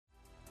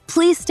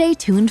Please stay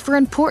tuned for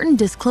important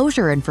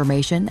disclosure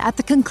information at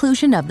the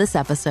conclusion of this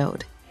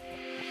episode.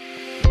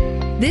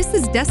 This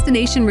is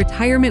Destination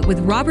Retirement with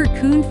Robert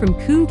Kuhn from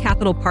Kuhn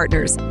Capital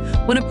Partners.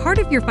 When a part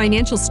of your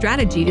financial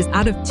strategy is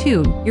out of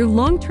tune, your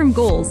long-term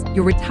goals,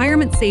 your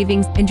retirement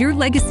savings, and your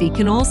legacy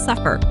can all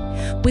suffer.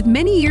 With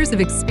many years of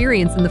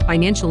experience in the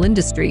financial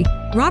industry,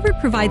 Robert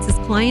provides his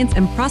clients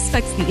and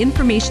prospects the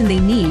information they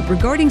need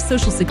regarding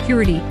Social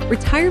Security,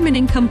 retirement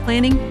income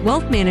planning,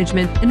 wealth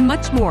management, and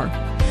much more.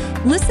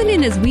 Listen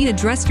in as we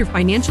address your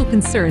financial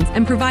concerns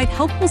and provide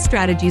helpful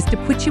strategies to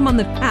put you on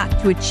the path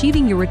to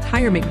achieving your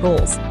retirement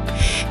goals.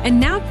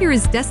 And now here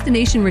is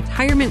Destination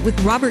Retirement with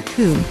Robert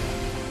Kuhn.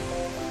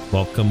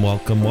 Welcome,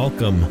 welcome,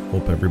 welcome.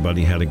 Hope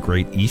everybody had a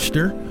great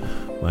Easter.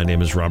 My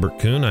name is Robert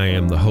Kuhn. I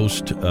am the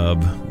host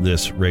of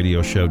this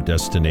radio show,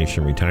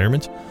 Destination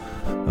Retirement.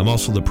 I'm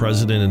also the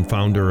president and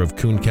founder of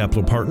Kuhn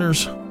Capital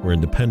Partners. We're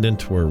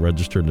independent. We're a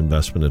registered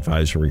investment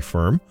advisory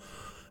firm.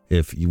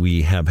 If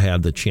we have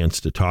had the chance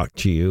to talk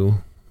to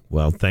you,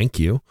 well, thank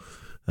you.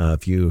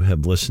 If you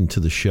have listened to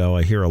the show,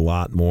 I hear a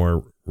lot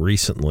more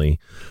recently.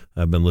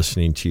 I've been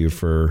listening to you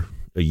for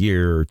a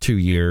year or 2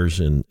 years,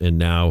 and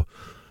now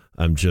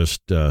I'm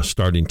just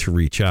starting to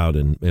reach out,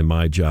 and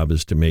my job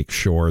is to make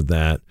sure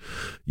that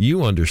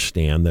you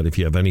understand that if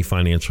you have any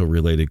financial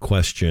related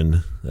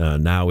question,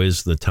 now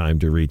is the time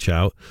to reach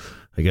out.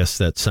 I guess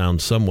that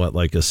sounds somewhat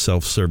like a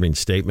self-serving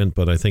statement,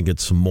 but I think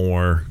it's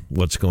more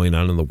what's going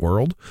on in the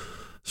world,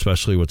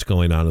 especially what's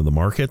going on in the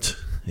market.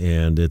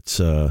 And it's,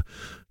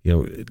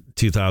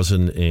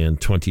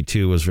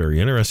 2022 was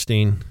very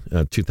interesting.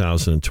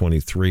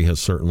 2023 has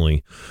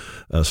certainly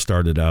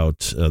started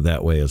out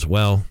that way as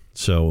well.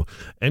 So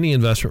any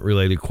investment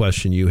related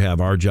question you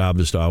have, our job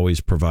is to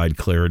always provide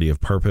clarity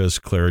of purpose,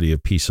 clarity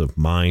of peace of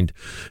mind.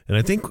 And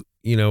I think,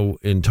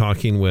 in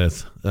talking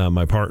with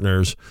my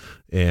partners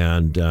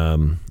and,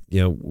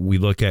 we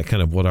look at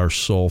kind of what our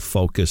sole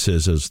focus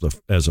is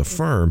as a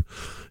firm,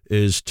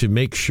 is to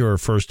make sure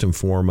first and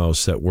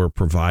foremost that we're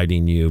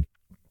providing you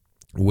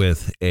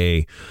with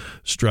a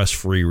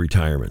stress-free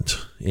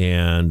retirement.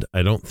 And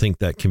I don't think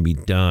that can be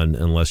done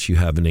unless you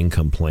have an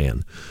income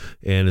plan.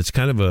 And it's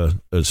kind of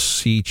a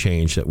sea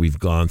change that we've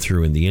gone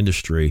through in the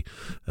industry.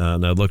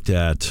 And I looked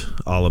at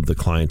all of the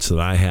clients that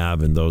I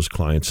have and those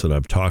clients that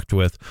I've talked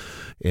with,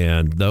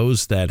 and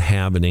those that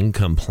have an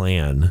income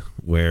plan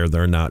where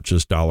they're not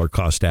just dollar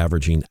cost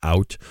averaging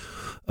out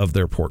of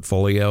their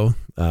portfolio,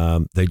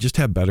 they just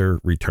have better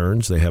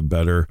returns. They have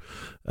better,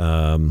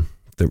 I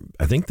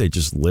think they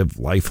just live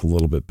life a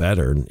little bit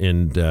better.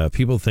 And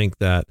people think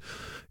that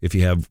if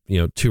you have,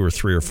 2 or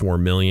 3 or 4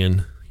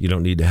 million, you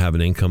don't need to have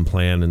an income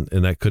plan.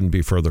 And that couldn't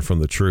be further from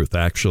the truth.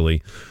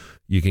 Actually,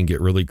 you can get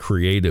really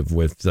creative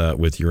with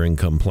your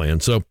income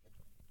plan. So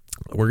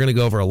we're going to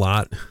go over a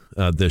lot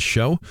this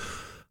show.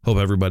 Hope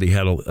everybody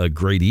had a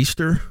great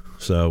Easter.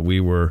 So we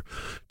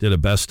did a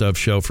best of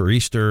show for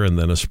Easter and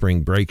then a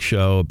spring break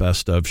show, a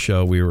best of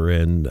show. We were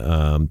in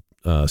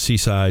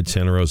Seaside,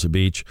 Santa Rosa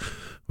Beach,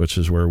 which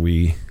is where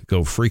we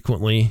go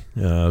frequently.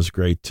 It was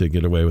great to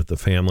get away with the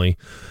family,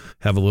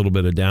 have a little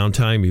bit of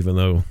downtime, even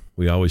though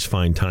we always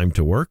find time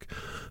to work.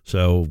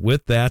 So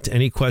with that,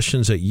 any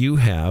questions that you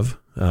have,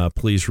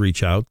 please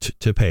reach out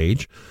to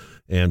Paige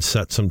and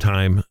set some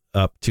time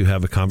up to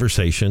have a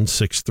conversation,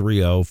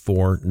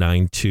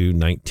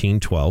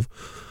 630-492-1912.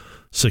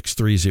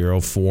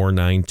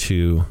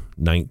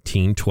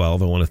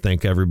 630-492-1912. I want to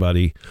thank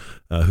everybody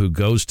who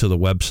goes to the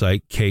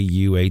website,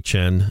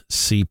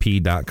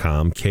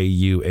 KUHNCP.com,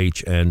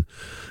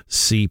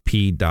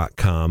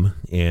 KUHNCP.com,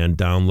 and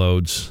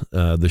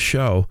downloads the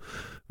show.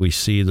 We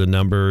see the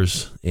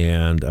numbers,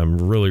 and I'm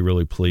really,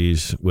 really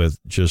pleased with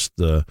just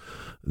the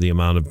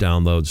amount of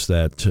downloads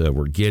that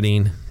we're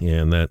getting,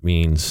 and that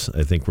means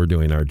I think we're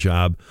doing our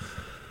job.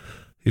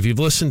 If you've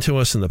listened to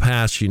us in the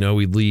past, we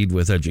lead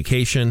with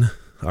education.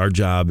 Our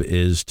job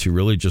is to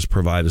really just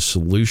provide a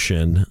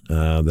solution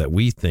that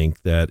we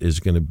think that is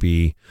going to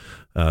be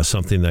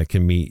something that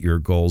can meet your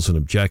goals and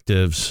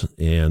objectives,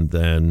 and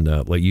then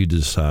let you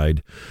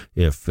decide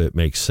if it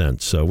makes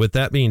sense. So with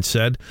that being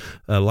said,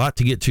 a lot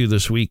to get to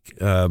this week.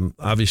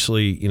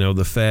 Obviously,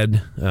 the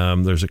Fed,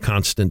 there's a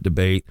constant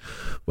debate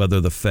whether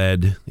the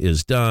Fed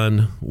is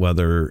done,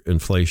 whether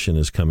inflation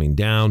is coming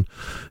down.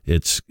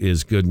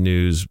 Is good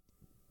news.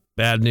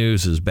 Bad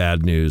news is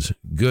bad news.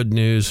 Good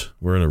news,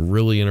 we're in a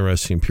really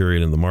interesting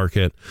period in the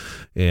market.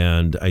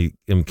 And I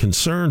am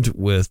concerned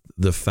with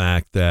the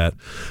fact that,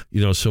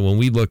 so when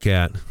we look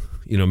at,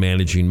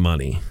 managing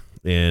money,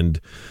 and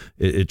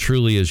it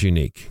truly is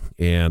unique.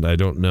 And I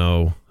don't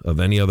know of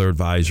any other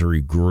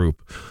advisory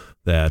group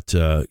that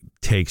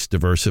takes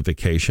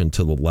diversification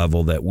to the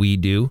level that we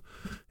do.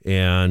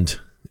 And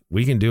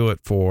we can do it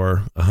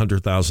for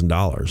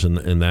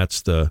 $100,000. And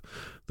that's the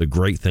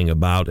great thing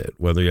about it.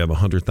 Whether you have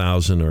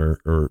 100,000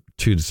 or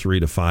 2 to 3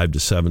 to 5 to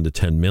 7 to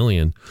 10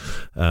 million,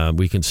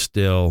 we can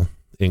still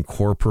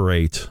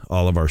incorporate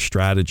all of our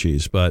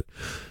strategies. But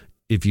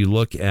if you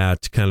look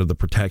at kind of the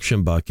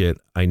protection bucket,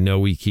 I know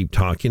we keep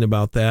talking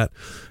about that,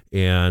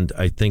 and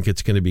I think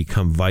it's going to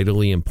become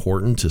vitally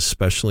important,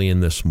 especially in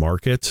this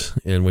market.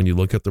 And when you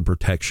look at the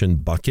protection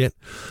bucket,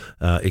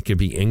 it could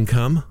be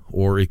income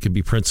or it could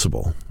be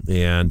principal.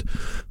 And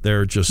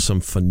there are just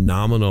some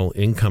phenomenal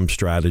income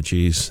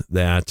strategies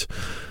that,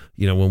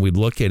 when we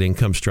look at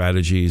income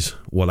strategies,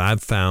 what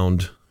I've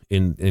found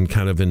in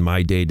kind of in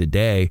my day to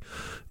day,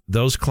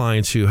 those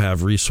clients who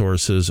have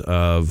resources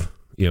of,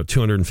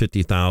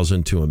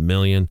 $250,000 to $1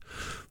 million,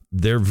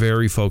 they're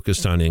very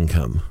focused on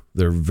income.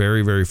 They're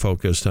very, very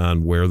focused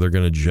on where they're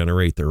going to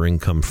generate their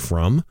income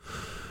from.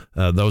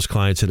 Those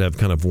clients that have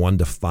kind of $1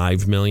 to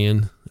 $5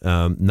 million,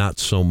 not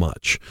so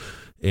much.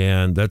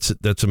 And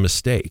that's a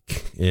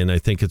mistake. And I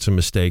think it's a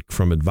mistake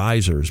from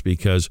advisors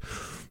because,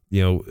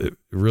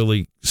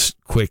 really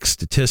quick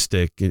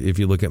statistic, if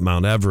you look at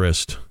Mount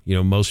Everest,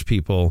 most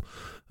people,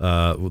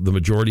 the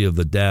majority of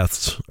the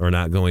deaths are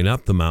not going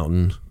up the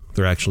mountain.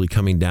 They're actually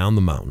coming down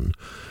the mountain.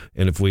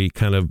 And if we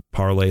kind of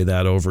parlay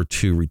that over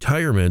to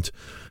retirement,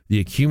 the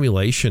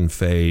accumulation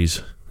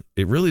phase,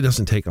 it really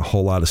doesn't take a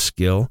whole lot of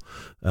skill.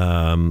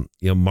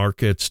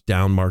 Markets,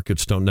 down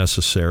markets don't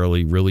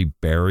necessarily really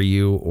bury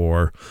you,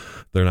 or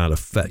they're not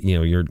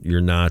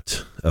you're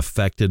not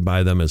affected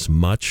by them as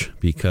much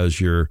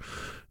because you're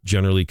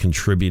generally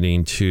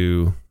contributing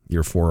to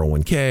your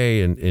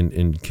 401k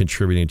and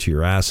contributing to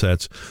your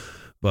assets.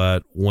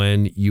 But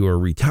when you are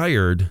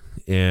retired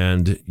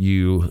and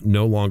you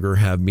no longer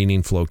have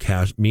meaningful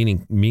cash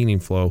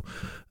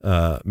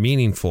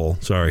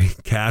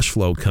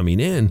flow coming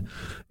in,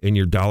 and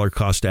you're dollar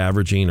cost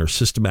averaging or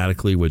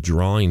systematically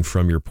withdrawing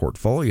from your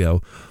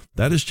portfolio,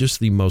 that is just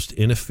the most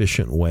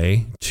inefficient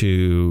way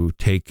to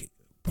take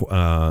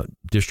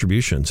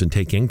distributions and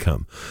take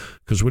income.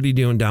 Because what are you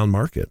doing down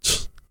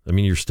markets? I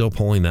mean, you're still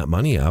pulling that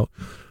money out.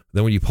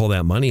 Then when you pull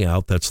that money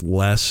out, that's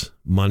less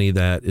money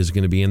that is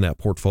going to be in that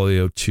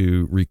portfolio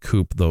to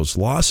recoup those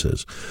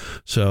losses.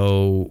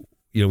 So,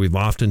 we've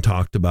often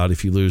talked about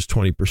if you lose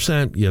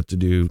 20%, you have to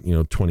do,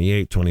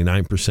 28,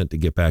 29% to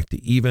get back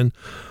to even.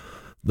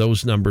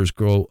 Those numbers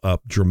grow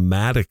up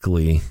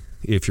dramatically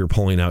if you're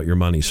pulling out your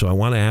money. So I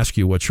want to ask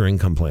you, what's your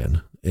income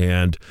plan?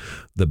 And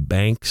the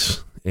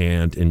banks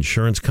and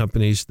insurance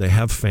companies, they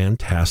have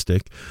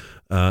fantastic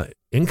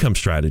income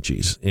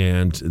strategies,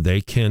 and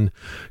they can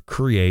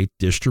create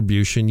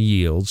distribution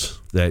yields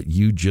that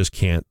you just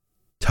can't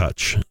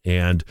touch.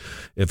 And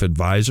if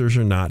advisors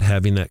are not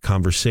having that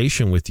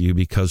conversation with you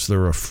because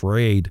they're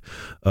afraid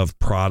of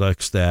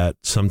products that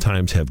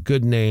sometimes have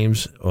good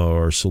names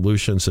or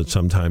solutions that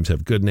sometimes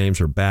have good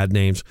names or bad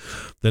names,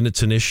 then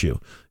it's an issue.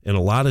 And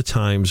a lot of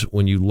times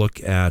when you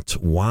look at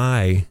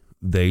why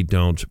they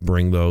don't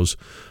bring those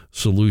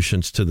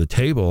solutions to the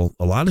table,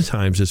 a lot of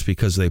times it's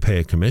because they pay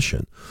a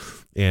commission.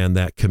 And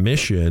that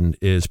commission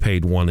is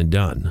paid one and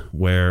done.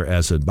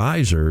 Whereas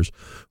advisors,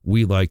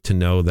 we like to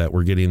know that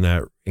we're getting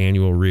that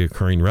annual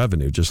reoccurring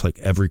revenue, just like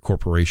every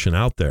corporation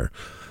out there.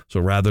 So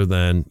rather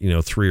than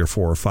 3 or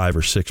 4 or 5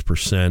 or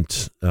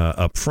 6%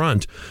 up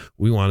front,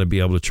 we want to be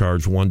able to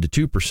charge 1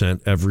 to 2%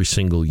 every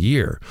single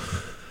year.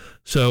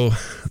 So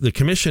the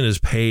commission is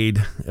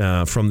paid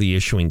from the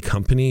issuing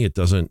company. It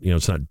doesn't,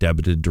 it's not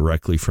debited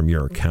directly from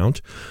your account.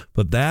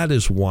 But that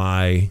is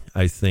why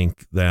I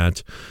think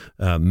that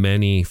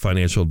many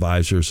financial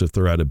advisors, if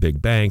they're at a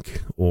big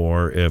bank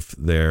or if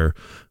they're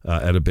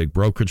at a big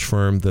brokerage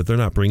firm, that they're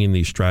not bringing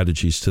these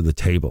strategies to the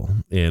table.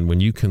 And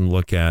when you can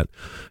look at,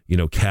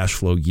 cash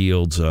flow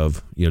yields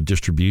of,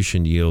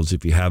 distribution yields,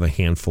 if you have a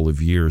handful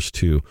of years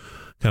to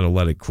kind of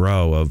let it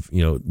grow of,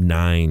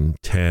 9,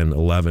 10,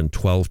 11,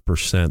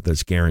 12%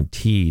 that's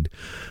guaranteed.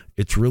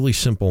 It's really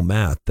simple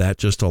math. That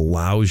just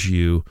allows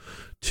you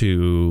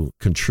to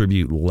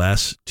contribute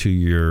less to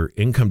your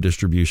income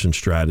distribution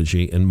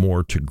strategy and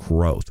more to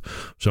growth.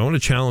 So I want to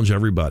challenge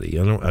everybody.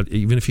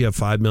 Even if you have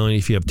 5 million,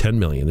 if you have 10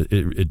 million,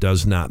 it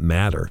does not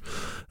matter.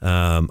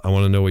 I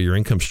want to know what your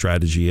income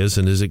strategy is,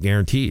 and is it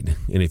guaranteed?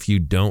 And if you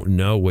don't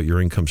know what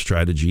your income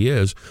strategy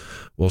is,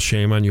 well,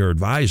 shame on your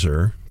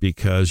advisor,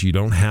 because you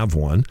don't have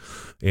one,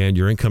 and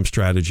your income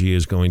strategy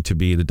is going to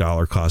be the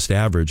dollar cost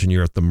average, and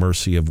you're at the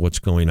mercy of what's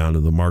going on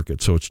in the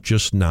market. So it's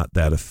just not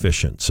that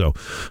efficient. So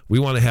we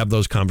want to have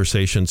those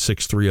conversations.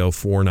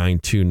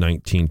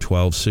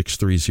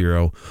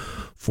 630-492-1912,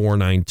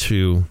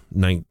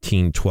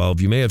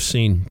 630-492-1912. You may have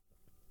seen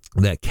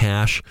that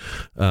cash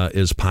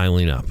is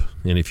piling up.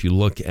 And if you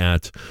look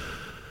at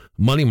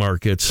money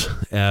markets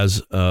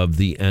as of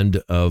the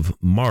end of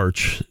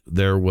March,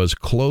 there was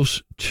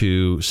close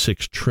to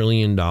 $6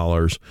 trillion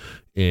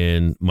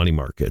in money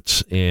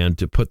markets. And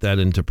to put that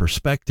into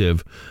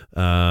perspective,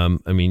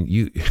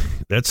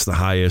 that's the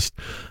highest.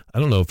 I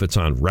don't know if it's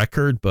on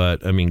record,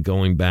 but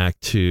going back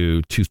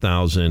to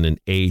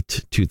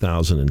 2008,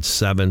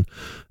 2007,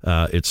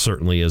 it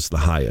certainly is the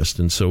highest.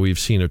 And so we've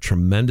seen a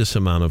tremendous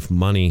amount of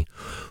money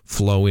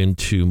flow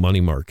into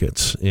money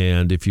markets.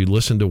 And if you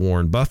listen to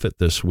Warren Buffett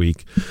this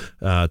week,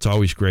 it's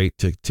always great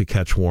to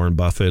catch Warren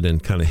Buffett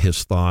and kind of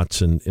his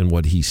thoughts and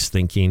what he's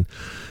thinking.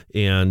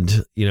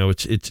 And,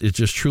 it's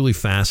just truly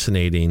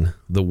fascinating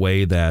the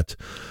way that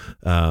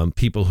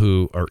people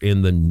who are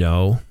in the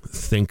know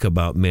think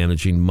about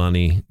managing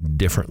money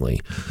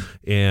differently.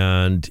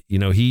 And,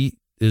 he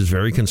is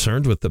very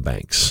concerned with the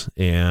banks,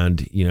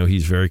 and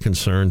he's very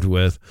concerned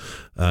with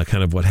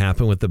kind of what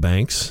happened with the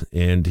banks,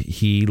 and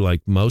he, like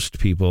most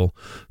people,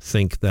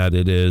 think that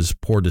it is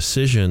poor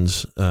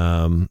decisions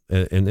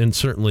and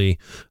certainly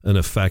an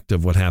effect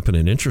of what happened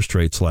in interest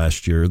rates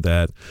last year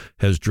that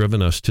has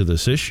driven us to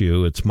this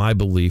issue. It's my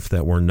belief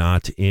that we're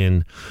not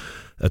in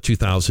a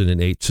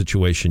 2008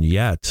 situation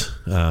yet.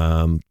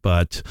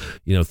 But,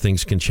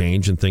 things can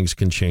change, and things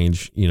can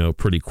change,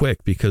 pretty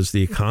quick, because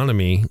the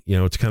economy,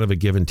 it's kind of a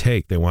give and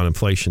take. They want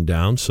inflation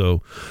down,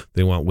 so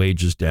they want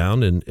wages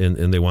down, and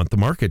they want the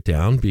market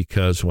down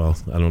because, well,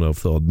 I don't know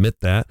if they'll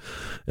admit that,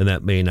 and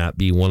that may not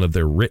be one of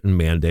their written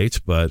mandates,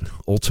 but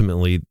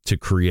ultimately to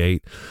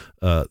create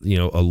a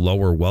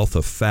lower wealth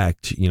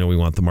effect, we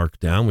want the market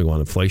down, we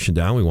want inflation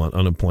down, we want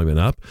unemployment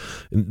up.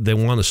 They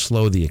want to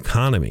slow the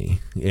economy.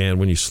 And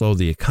when you slow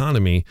the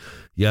economy,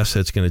 yes,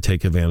 that's going to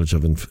take advantage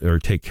of or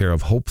take care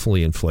of,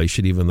 hopefully,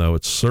 inflation, even though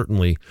it's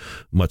certainly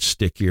much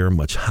stickier,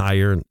 much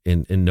higher.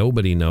 And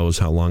nobody knows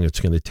how long it's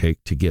going to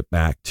take to get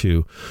back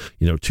to,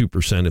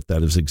 2%, if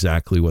that is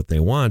exactly what they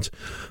want.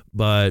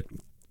 But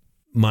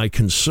my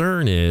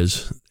concern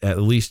is,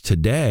 at least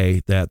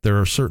today, that there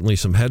are certainly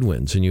some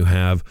headwinds, and you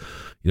have,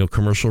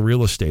 commercial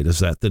real estate. Is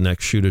that the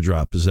next shoe to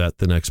drop? Is that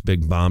the next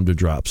big bomb to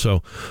drop?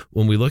 So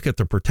when we look at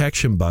the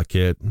protection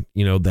bucket,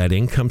 that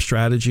income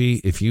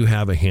strategy, if you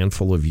have a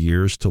handful of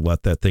years to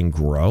let that thing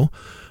grow,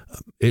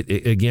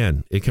 it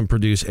can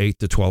produce 8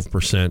 to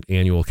 12%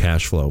 annual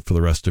cash flow for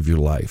the rest of your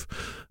life.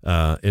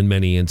 In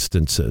many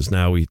instances.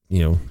 Now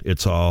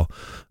it's all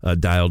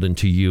dialed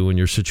into you and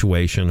your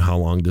situation. How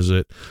long does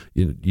it?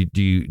 Do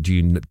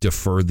you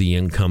defer the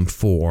income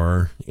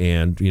for,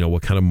 and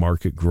what kind of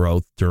market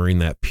growth during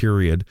that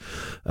period?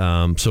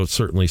 So it's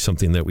certainly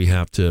something that we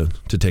have to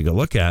take a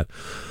look at.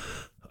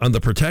 On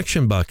the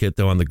protection bucket,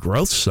 though, on the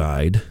growth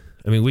side,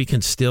 we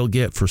can still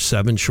get for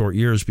 7 short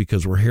years,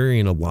 because we're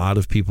hearing a lot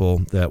of people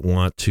that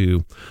want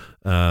to,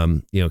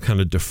 kind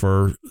of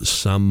defer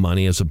some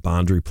money as a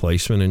bond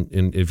replacement.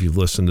 And if you've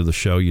listened to the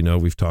show,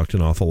 we've talked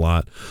an awful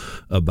lot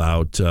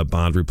about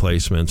bond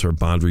replacements or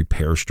bond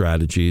repair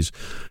strategies.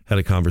 Had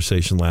a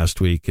conversation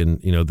last week, and,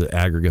 the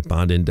aggregate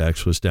bond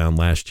index was down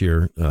last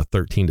year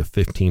 13 to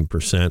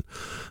 15%.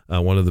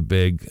 One of the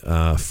big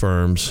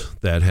firms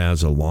that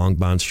has a long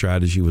bond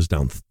strategy was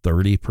down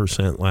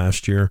 30%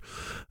 last year.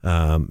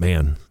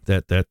 Man,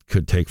 that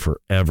could take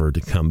forever to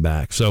come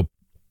back. So,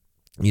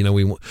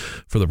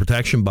 for the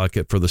protection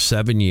bucket, for the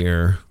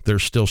 7-year,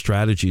 there's still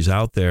strategies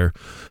out there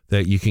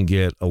that you can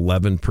get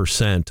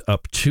 11%,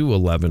 up to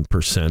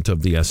 11%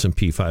 of the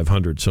S&P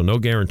 500. So no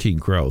guaranteed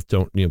growth.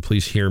 Don't,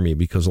 please hear me,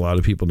 because a lot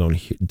of people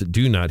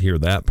do not hear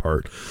that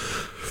part.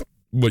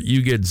 But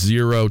you get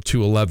 0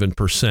 to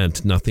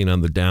 11%, nothing on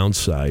the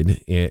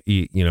downside. At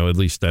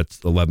least that's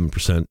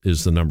 11%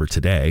 is the number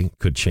today.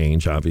 Could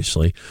change,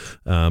 obviously.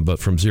 But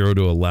from 0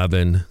 to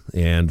 11,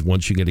 and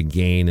once you get a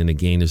gain and a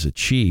gain is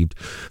achieved,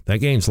 that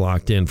gain's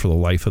locked in for the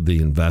life of the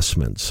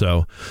investment.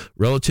 So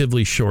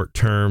relatively short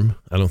term,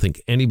 I don't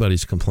think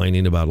anybody's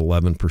complaining about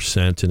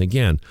 11%. And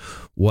again,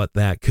 what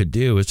that could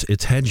do,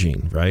 it's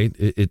hedging, right?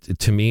 It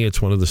to me,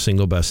 it's one of the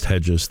single best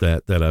hedges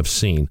that I've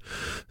seen.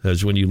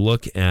 Because when you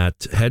look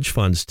at hedge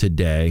funds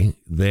today,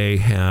 they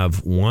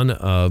have one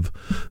of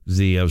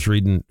the, I was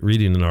reading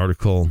an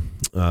article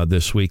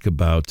this week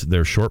about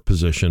their short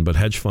position, but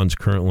hedge funds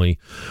currently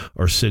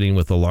are sitting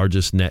with the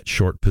largest net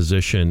short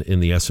position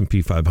in the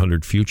S&P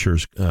 500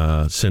 futures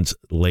since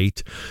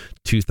late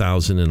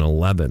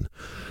 2011.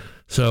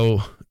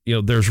 So,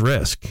 there's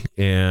risk,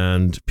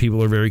 and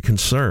people are very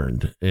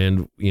concerned.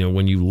 And,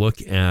 when you look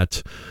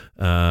at,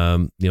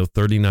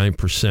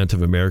 39%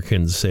 of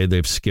Americans say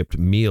they've skipped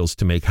meals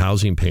to make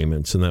housing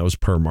payments, and that was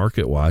per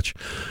Market Watch.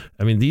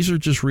 These are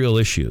just real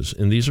issues,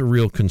 and these are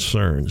real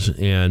concerns.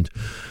 And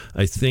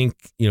I think,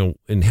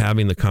 in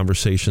having the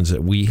conversations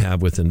that we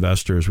have with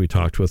investors, we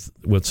talked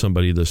with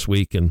somebody this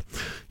week, and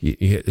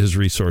his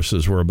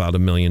resources were about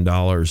 $1 million.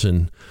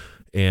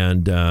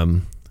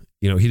 And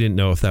he didn't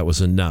know if that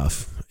was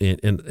enough.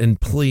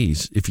 And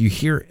please, if you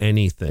hear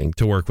anything,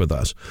 to work with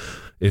us,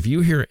 if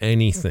you hear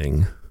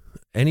anything,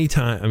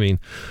 anytime,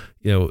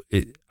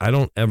 I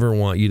don't ever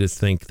want you to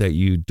think that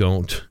you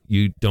don't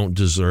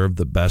deserve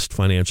the best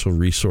financial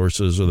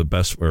resources or the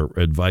best or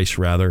advice,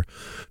 rather,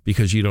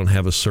 because you don't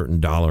have a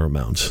certain dollar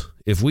amount.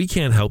 If we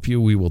can't help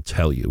you, we will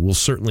tell you. We'll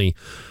certainly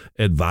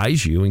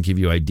advise you and give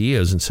you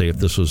ideas and say, if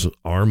this was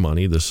our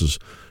money, this is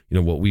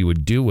what we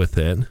would do with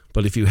it.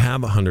 But if you have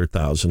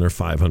 $100,000 or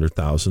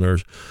 $500,000 or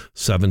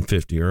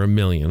 $750,000 or $1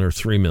 million or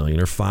 $3 million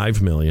or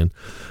 $5 million,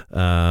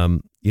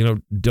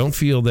 don't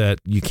feel that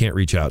you can't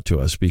reach out to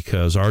us,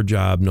 because our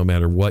job, no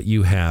matter what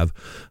you have,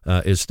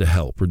 is to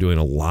help. We're doing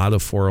a lot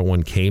of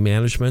 401k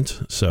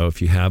management. So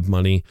if you have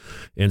money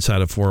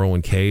inside of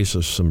 401ks,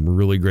 there's some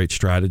really great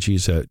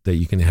strategies that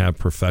you can have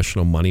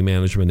professional money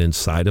management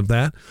inside of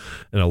that.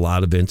 In a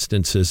lot of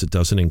instances, it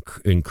doesn't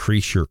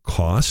increase your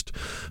cost.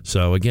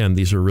 So again,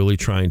 these are really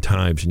trying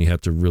times, and you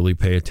have to really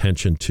pay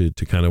attention to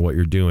kind of what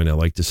you're doing. I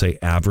like to say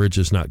average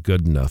is not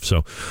good enough.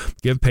 So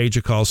give Paige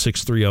a call,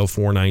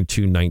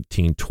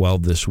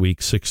 630-492-1912 this week,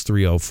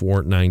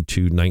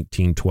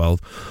 630-492-1912,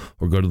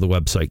 or go to the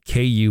website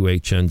kuhncp.com.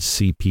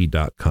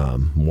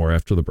 More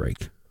after the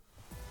break.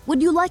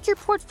 Would you like your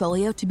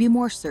portfolio to be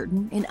more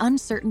certain in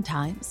uncertain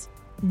times?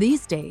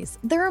 These days,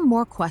 there are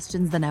more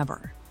questions than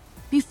ever.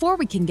 Before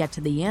we can get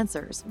to the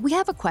answers, we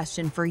have a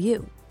question for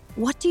you.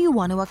 What do you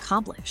want to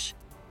accomplish?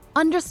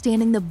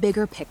 Understanding the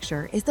bigger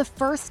picture is the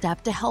first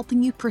step to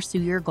helping you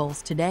pursue your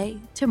goals today,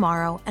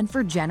 tomorrow, and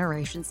for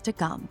generations to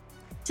come.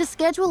 To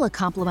schedule a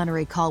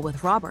complimentary call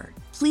with Robert,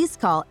 please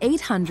call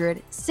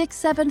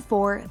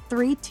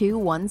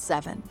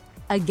 800-674-3217.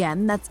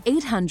 Again, that's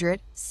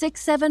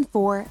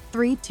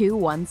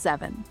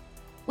 800-674-3217.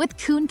 With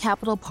Kuhn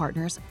Capital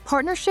Partners,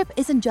 partnership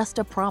isn't just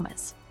a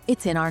promise,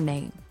 it's in our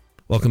name.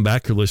 Welcome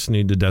back. You're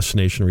listening to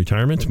Destination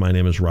Retirement. My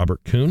name is Robert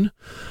Kuhn.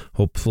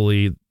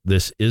 Hopefully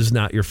this is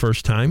not your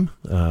first time,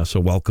 so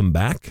welcome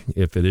back.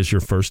 If it is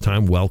your first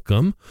time,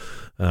 welcome.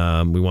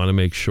 We want to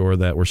make sure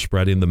that we're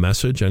spreading the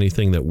message.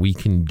 Anything that we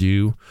can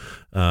do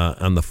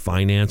on the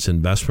finance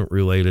investment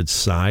related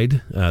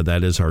side,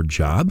 that is our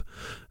job.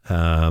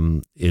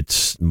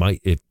 It's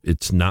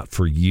not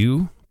for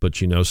you, but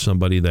you know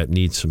somebody that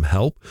needs some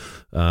help.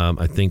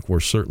 I think we're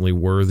certainly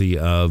worthy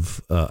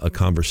of a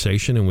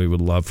conversation, and we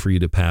would love for you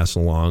to pass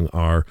along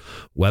our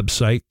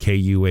website,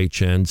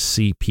 kuhncp.com,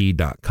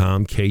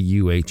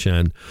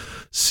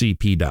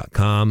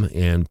 kuhncp.com,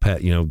 and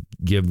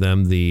give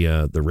them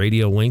the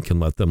radio link and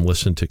let them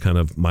listen to kind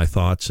of my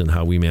thoughts and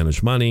how we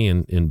manage money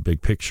and in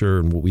big picture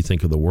and what we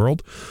think of the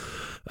world.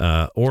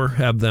 Or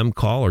have them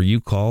call, or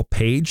you call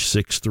Paige,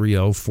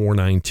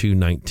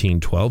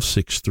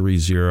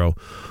 630-492-1912,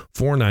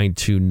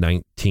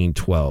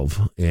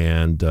 630-492-1912,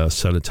 and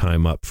set a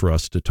time up for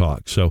us to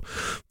talk. So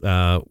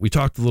we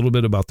talked a little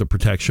bit about the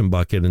protection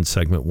bucket in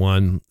segment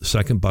one. The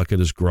second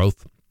bucket is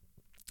growth.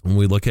 When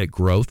we look at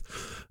growth,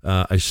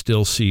 I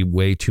still see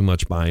way too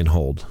much buy and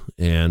hold,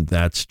 and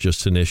that's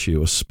just an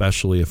issue,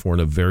 especially if we're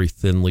in a very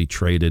thinly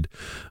traded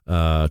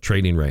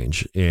trading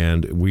range,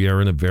 and we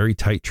are in a very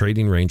tight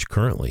trading range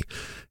currently.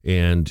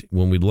 And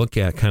when we look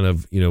at kind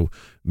of,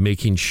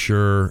 making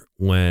sure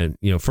when,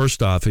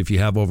 first off, if you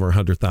have over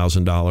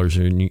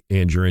 $100,000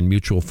 and you're in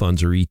mutual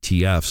funds or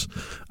ETFs,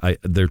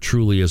 there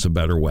truly is a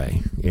better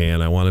way.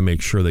 And I want to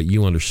make sure that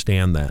you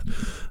understand that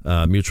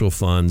mutual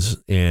funds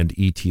and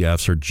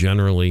ETFs are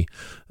generally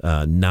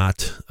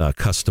not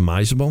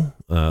customizable.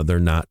 They're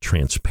not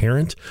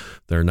transparent.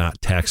 They're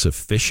not tax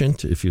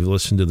efficient. If you've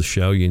listened to the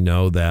show, you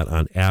know that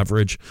on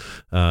average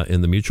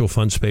in the mutual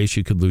fund space,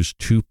 you could lose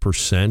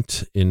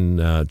 2%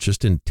 in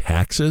just in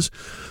taxes.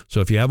 So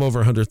if you have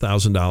over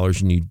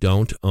 $100,000 and you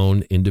don't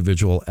own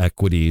individual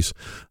equities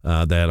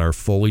that are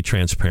fully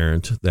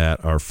transparent,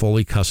 that are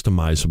fully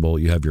customizable,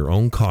 you have your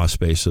own cost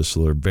basis,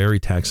 so they're very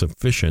tax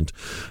efficient,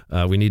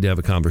 we need to have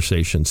a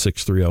conversation.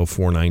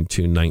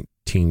 630-492-1912,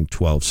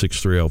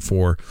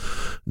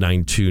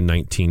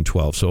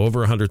 630-492-1912. So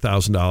over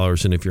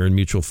 $100,000. And if you're in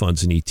mutual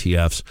funds and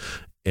ETFs,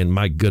 and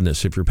my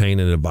goodness, if you're paying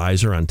an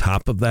advisor on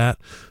top of that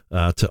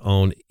to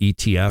own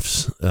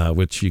ETFs,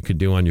 which you could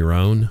do on your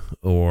own,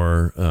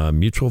 or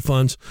mutual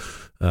funds,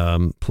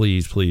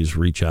 please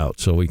reach out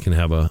so we can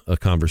have a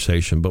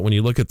conversation. But when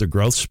you look at the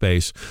growth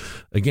space,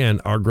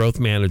 again, our growth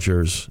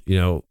managers,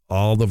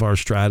 all of our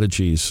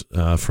strategies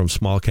from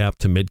small cap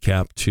to mid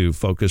cap to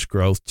focused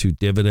growth to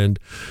dividend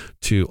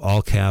to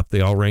all cap, they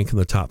all rank in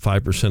the top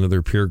 5% of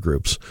their peer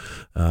groups.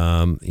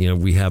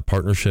 We have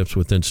partnerships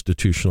with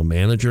institutional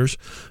managers.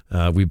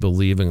 We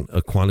believe in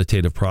a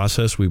quantitative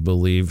process. We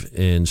believe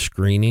in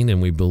screening,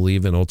 and we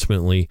believe in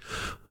ultimately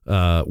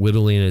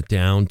whittling it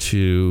down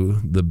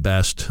to the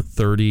best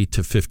 30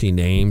 to 50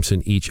 names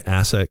in each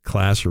asset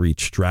class or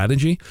each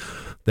strategy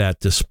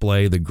that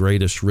display the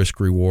greatest risk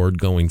reward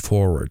going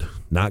forward,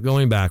 not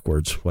going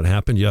backwards. What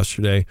happened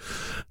yesterday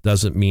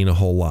doesn't mean a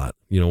whole lot.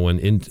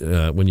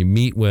 When you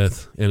meet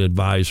with an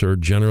advisor,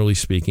 generally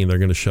speaking, they're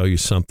going to show you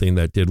something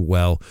that did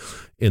well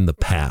in the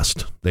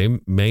past. They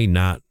may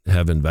not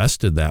have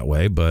invested that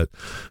way, but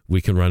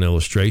we can run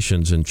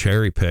illustrations and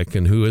cherry pick.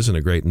 And who isn't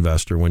a great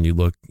investor when you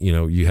look,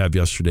 you have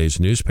yesterday's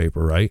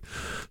newspaper, right?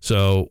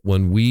 So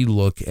when we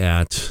look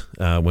at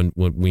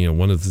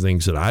one of the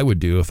things that I would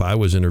do if I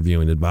was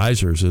interviewing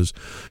advisors is,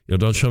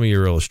 don't show me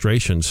your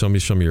illustrations, show me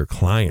some of your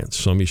clients,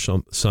 show me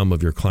some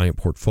of your client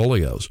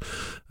portfolios.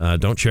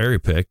 Don't cherry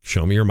pick,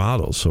 show me your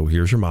models. So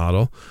here's your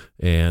model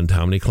and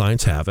how many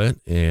clients have it,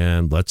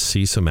 and let's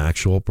see some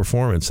actual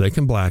performance. They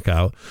can black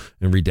out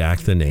and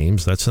redact the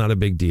names. That's not a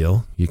big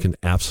deal. You can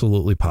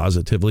absolutely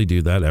positively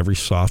do that. Every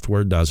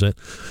software does it.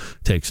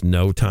 Takes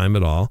no time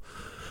at all.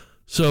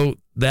 So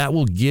that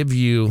will give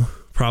you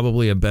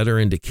probably a better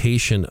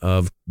indication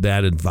of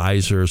that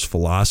advisor's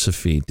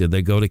philosophy. Did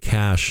they go to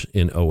cash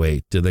in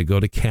 2008? Did they go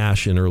to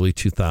cash in early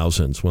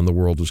 2000s when the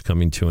world was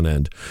coming to an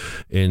end?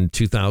 In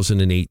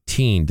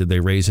 2018, did they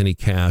raise any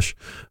cash?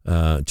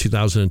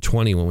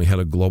 2020, when we had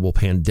a global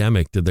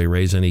pandemic, did they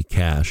raise any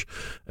cash?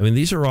 I mean,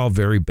 these are all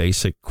very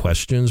basic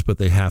questions, but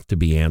they have to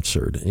be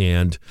answered.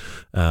 And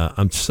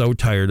I'm so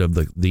tired of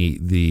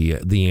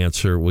the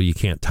answer, well, you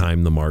can't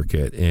time the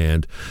market.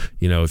 And,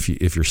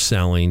 if you're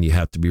selling, you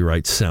have to be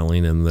right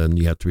selling, and then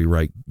you have to be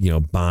right,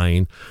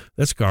 buying.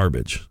 That's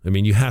garbage. I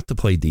mean, you have to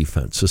play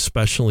defense,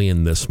 especially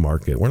in this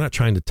market. We're not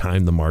trying to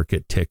time the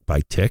market tick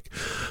by tick,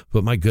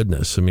 but my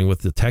goodness, I mean,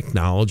 with the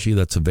technology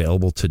that's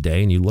available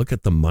today, and you look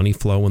at the money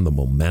flow and the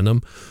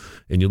momentum,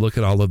 and you look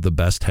at all of the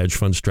best hedge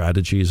fund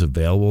strategies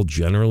available,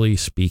 generally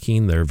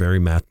speaking, they're very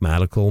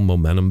mathematical,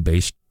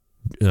 momentum-based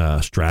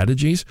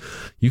strategies.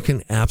 You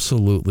can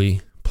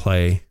absolutely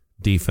play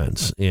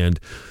defense. And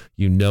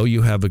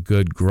you have a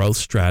good growth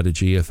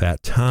strategy if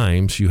at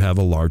times you have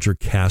a larger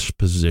cash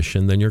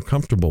position than you're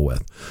comfortable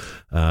with.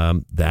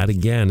 That,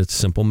 again, it's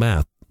simple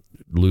math.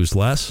 Lose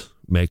less,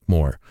 make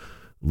more.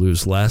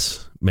 Lose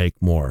less,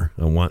 make more.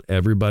 I want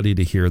everybody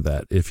to hear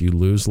that. If you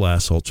lose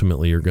less,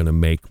 ultimately you're going to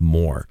make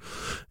more.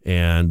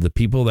 And the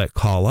people that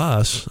call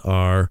us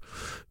are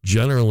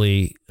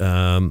generally,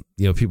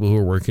 people who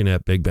are working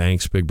at big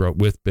banks, big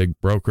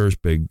brokers,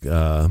 big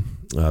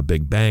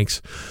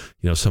banks,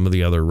 some of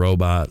the other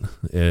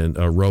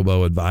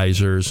robo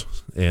advisors,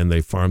 and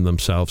they farm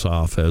themselves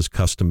off as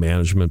custom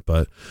management,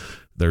 but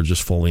they're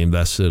just fully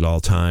invested at all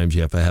times.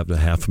 You have to have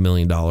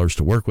 $500,000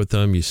 to work with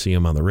them. You see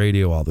them on the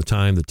radio all the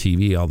time, the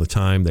TV all the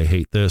time. They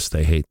hate this,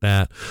 they hate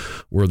that.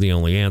 We're the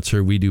only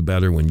answer. We do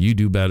better when you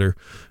do better.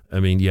 I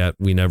mean, yet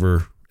we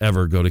never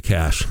ever go to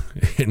cash,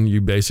 and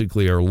you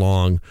basically are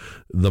long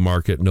the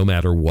market no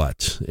matter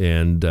what.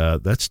 And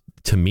that's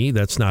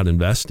not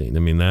investing.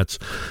 That's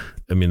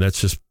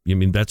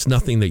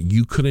nothing that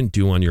you couldn't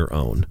do on your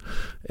own.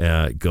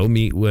 Go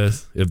meet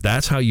with, if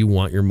that's how you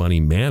want your money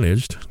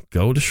managed,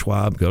 go to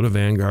Schwab, go to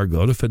Vanguard,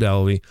 go to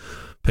Fidelity,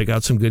 pick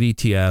out some good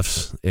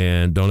ETFs,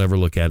 and don't ever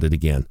look at it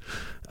again.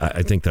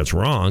 I think that's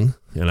wrong,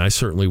 and I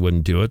certainly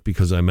wouldn't do it,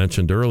 because I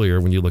mentioned earlier,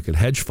 when you look at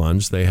hedge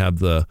funds, they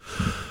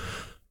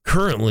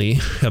currently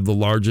have the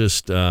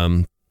largest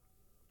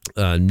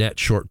net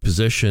short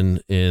position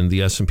in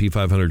the S&P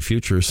 500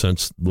 futures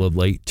since the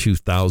late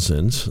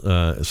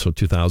 2000s, so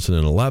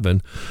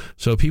 2011.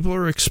 So people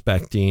are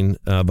expecting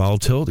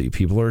volatility.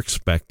 People are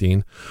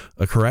expecting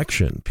a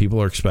correction.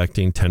 People are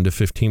expecting 10 to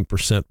 15%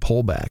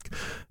 pullback.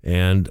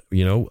 And,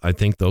 I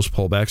think those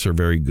pullbacks are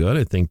very good.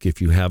 I think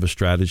if you have a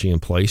strategy in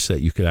place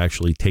that you could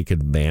actually take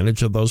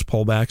advantage of those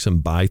pullbacks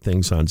and buy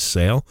things on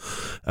sale.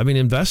 I mean,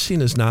 investing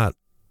is not,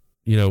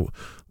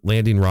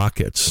 landing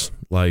rockets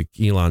like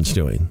Elon's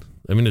doing.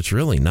 I mean, it's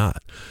really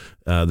not.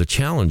 The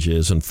challenge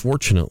is,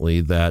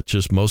 unfortunately, that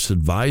just most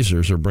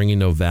advisors are bringing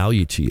no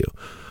value to you.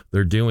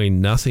 They're doing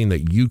nothing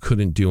that you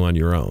couldn't do on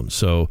your own.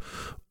 So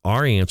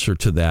our answer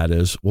to that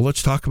is, well,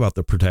 let's talk about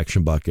the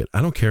protection bucket.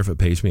 I don't care if it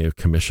pays me a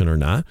commission or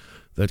not.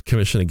 That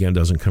commission, again,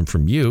 doesn't come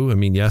from you. I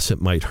mean, yes,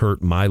 it might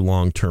hurt my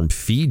long-term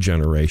fee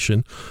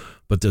generation,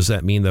 but does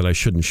that mean that I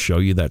shouldn't show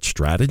you that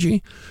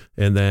strategy?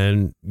 And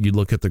then you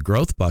look at the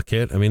growth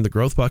bucket. I mean, the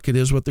growth bucket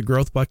is what the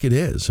growth bucket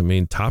is. I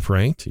mean, top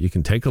ranked. You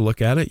can take a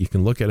look at it. You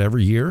can look at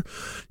every year.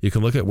 You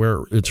can look at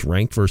where it's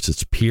ranked versus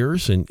its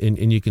peers, and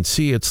you can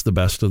see it's the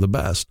best of the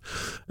best.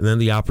 And then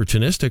the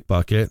opportunistic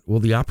bucket. Well,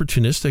 the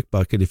opportunistic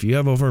bucket, if you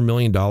have over $1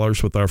 million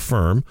with our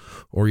firm,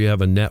 or you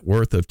have a net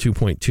worth of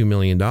 $2.2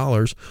 million,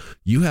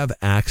 you have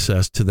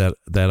access to that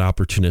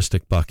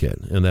opportunistic bucket.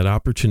 And that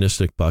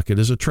opportunistic bucket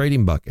is a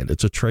trading bucket.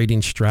 It's a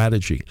trading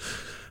strategy.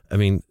 I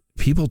mean,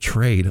 people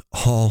trade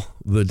all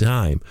the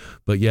time,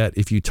 but yet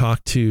if you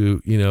talk to,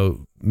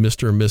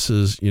 Mr. and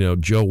Mrs.,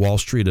 Joe Wall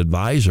Street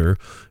advisor,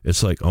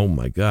 it's like, oh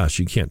my gosh,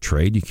 you can't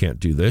trade. You can't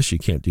do this. You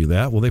can't do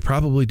that. Well, they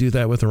probably do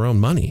that with their own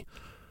money.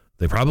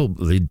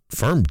 The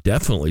firm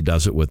definitely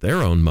does it with their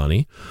own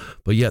money,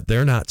 but yet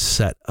they're not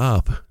set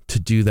up to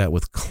do that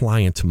with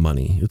client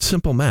money. It's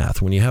simple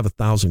math. When you have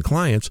 1,000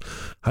 clients,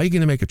 how are you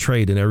going to make a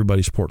trade in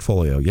everybody's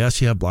portfolio?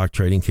 Yes, you have block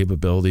trading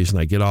capabilities, and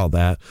I get all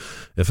that.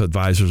 If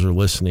advisors are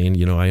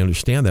listening, I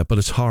understand that, but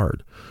it's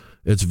hard.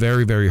 It's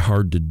very, very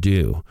hard to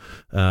do.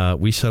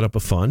 We set up a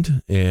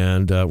fund,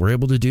 and we're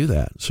able to do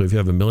that. So if you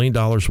have $1 million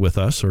with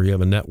us, or you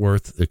have a net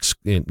worth,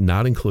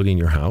 not including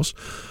your house,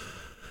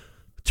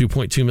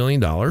 $2.2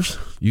 million,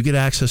 you get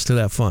access to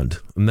that fund.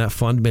 And that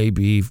fund may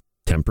be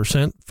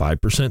 10%,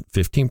 5%,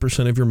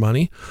 15% of your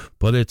money,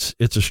 but it's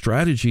a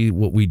strategy.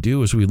 What we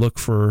do is we look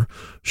for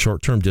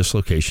short-term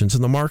dislocations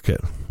in the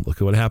market. Look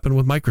at what happened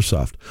with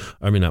McDonald's.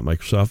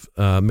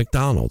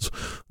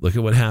 Look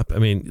at what happened. I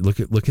mean,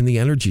 look in the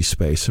energy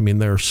space. I mean,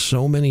 there are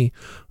so many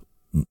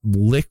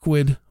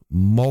liquid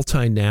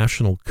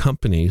multinational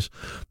companies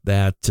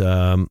that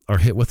are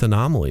hit with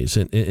anomalies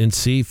and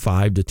see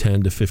 5 to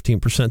 10 to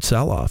 15%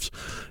 sell-offs.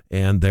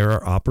 And there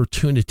are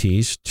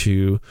opportunities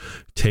to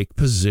take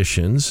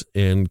positions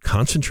in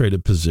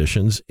concentrated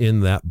positions in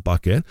that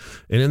bucket.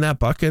 And in that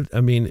bucket, I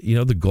mean,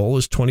 the goal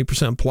is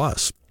 20%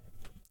 plus.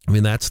 I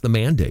mean, that's the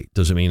mandate.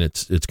 Doesn't mean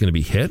it's going to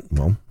be hit.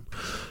 Well,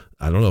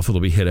 I don't know if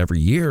it'll be hit every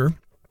year,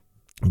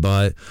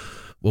 but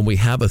when we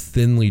have a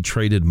thinly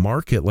traded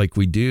market like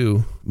we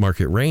do,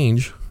 market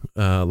range,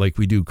 like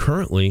we do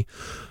currently,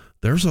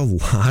 there's a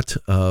lot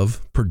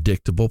of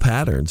predictable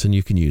patterns, and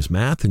you can use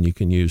math and you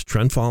can use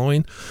trend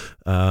following.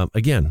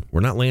 Again, we're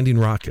not landing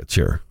rockets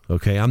here.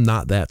 Okay. I'm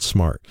not that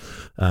smart.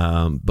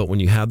 But when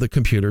you have the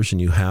computers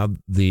and you have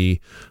the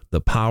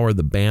power,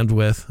 the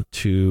bandwidth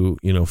to,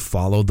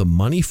 follow the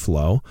money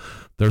flow,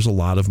 there's a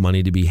lot of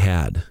money to be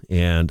had.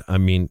 And I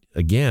mean,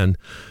 again,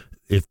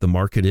 if the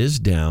market is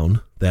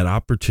down, that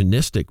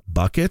opportunistic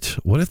bucket,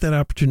 what if that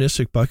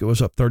opportunistic bucket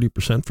was up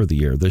 30% for the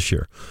year this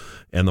year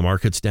and the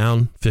market's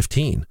down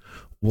 15?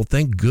 Well,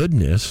 thank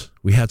goodness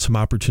we had some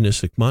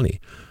opportunistic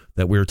money,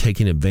 that we were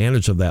taking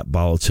advantage of that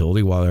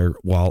volatility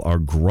while our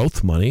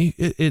growth money,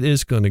 it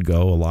is going to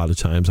go a lot of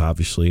times,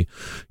 obviously,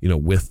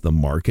 with the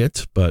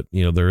market. But,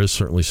 there is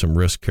certainly some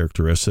risk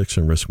characteristics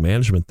and risk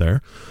management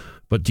there.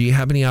 But do you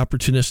have any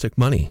opportunistic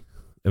money?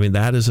 I mean,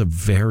 that is a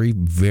very,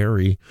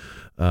 very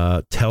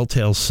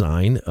telltale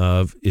sign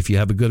of if you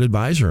have a good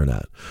advisor or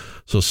not.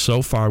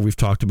 So far, we've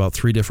talked about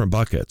 3 different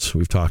buckets.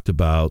 We've talked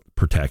about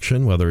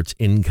protection, whether it's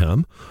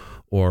income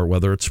or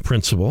whether it's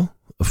principal.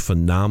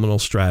 Phenomenal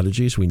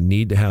strategies. We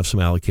need to have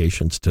some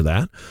allocations to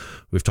that.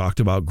 We've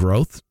talked about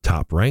growth,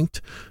 top ranked.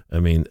 I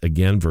mean,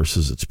 again,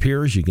 versus its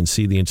peers, you can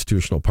see the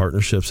institutional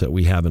partnerships that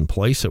we have in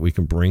place that we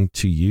can bring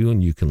to you,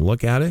 and you can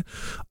look at it.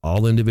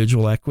 All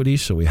individual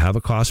equities. So we have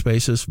a cost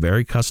basis,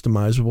 very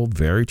customizable,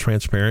 very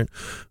transparent,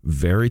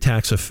 very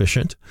tax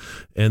efficient.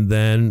 And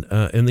then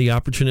in the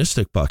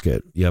opportunistic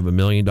bucket, you have $1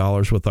 million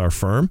with our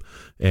firm,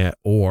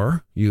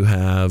 or you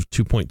have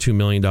 $2.2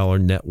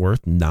 million net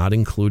worth, not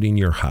including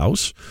your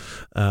house.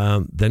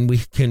 Then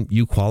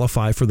you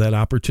qualify for that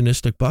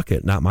opportunistic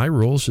bucket. Not my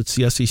rules, it's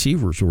the SEC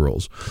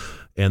rules.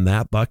 And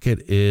that bucket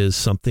is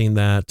something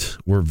that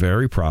we're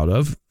very proud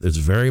of. It's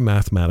very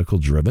mathematical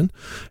driven,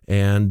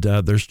 and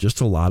there's just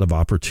a lot of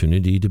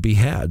opportunity to be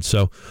had.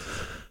 So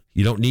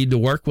you don't need to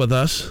work with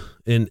us.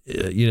 And,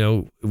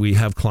 we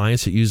have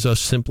clients that use us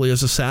simply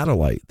as a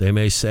satellite. They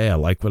may say, I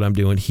like what I'm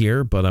doing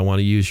here, but I want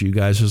to use you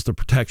guys as the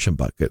protection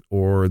bucket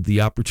or the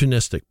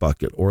opportunistic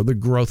bucket or the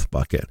growth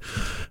bucket.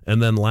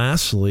 And then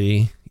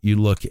lastly, you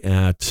look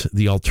at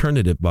the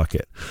alternative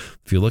bucket.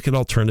 If you look at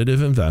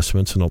alternative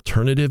investments, an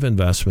alternative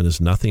investment is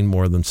nothing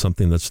more than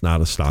something that's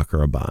not a stock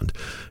or a bond.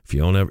 If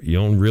you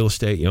own real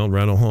estate, you own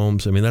rental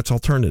homes, I mean, that's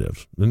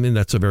alternatives. I mean,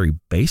 that's a very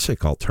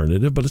basic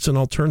alternative, but it's an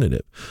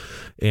alternative.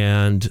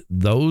 And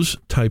those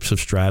types of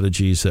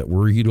strategies that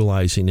we're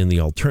utilizing in the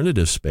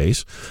alternative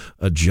space,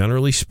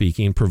 generally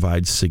speaking,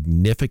 provide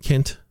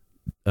significant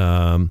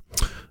tax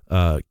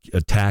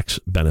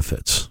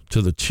benefits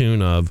to the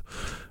tune of,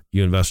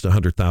 you invest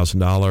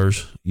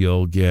 $100,000,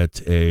 you'll get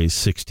a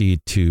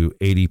 $60,000 to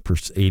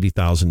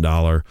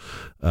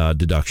 $80,000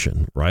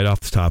 deduction right off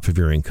the top of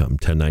your income.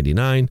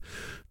 1099,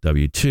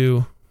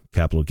 W-2,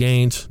 capital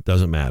gains,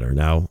 doesn't matter.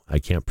 Now, I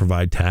can't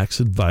provide tax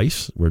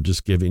advice. We're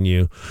just giving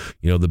you,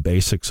 the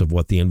basics of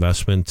what the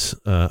investments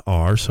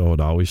are. So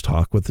I'd always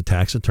talk with the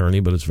tax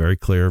attorney, but it's very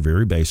clear,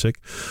 very basic.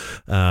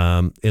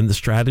 In the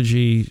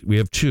strategy, we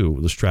have 2.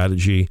 The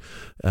strategy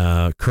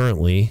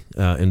currently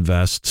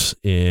invests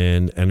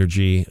in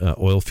energy,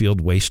 oil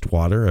field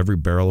wastewater. Every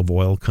barrel of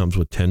oil comes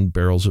with 10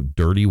 barrels of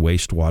dirty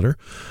wastewater.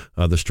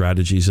 The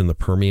strategy's in the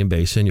Permian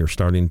Basin. You're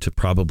starting to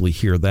probably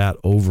hear that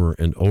over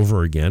and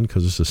over again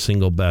because it's the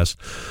single best,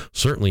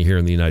 certainly here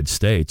in the United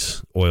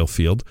States, oil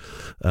field.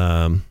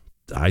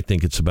 I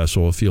think it's the best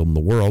oil field in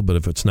the world, but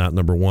if it's not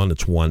number 1,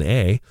 it's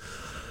 1A.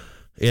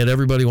 And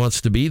everybody wants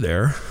to be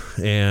there.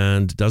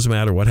 And it doesn't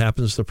matter what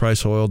happens to the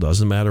price of oil.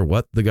 Doesn't matter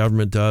what the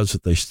government does.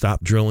 If they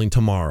stop drilling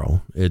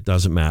tomorrow, it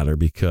doesn't matter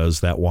because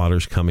that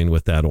water's coming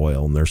with that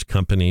oil. And there's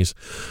companies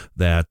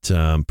that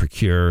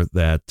procure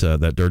that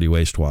dirty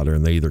wastewater,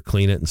 and they either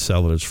clean it and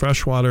sell it as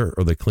fresh water,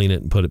 or they clean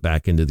it and put it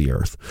back into the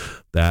earth.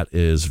 That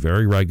is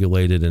very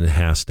regulated, and it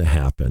has to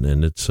happen.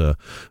 And it's a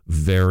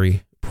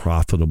very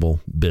profitable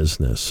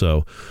business.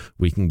 So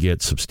we can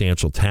get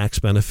substantial tax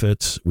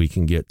benefits. We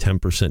can get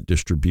 10%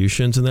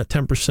 distributions, and that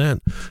 10%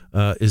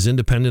 is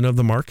independent of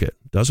the market.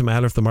 Doesn't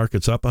matter if the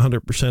market's up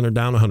 100% or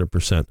down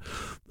 100%.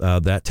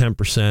 That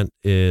 10%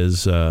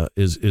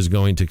 is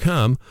going to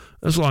come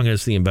as long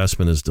as the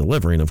investment is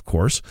delivering, of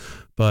course,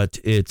 but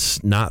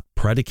it's not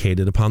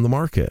predicated upon the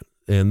market.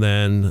 And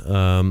then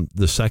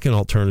the second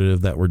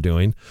alternative that we're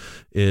doing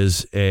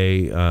is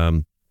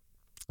a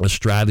a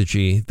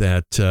strategy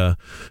that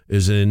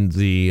is in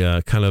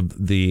the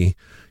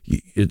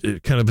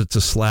it's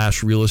a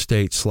slash real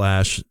estate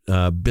slash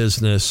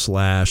business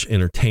slash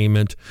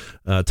entertainment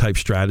type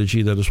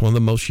strategy that is one of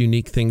the most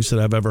unique things that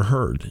I've ever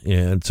heard.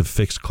 And it's a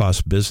fixed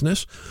cost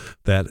business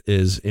that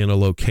is in a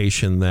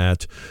location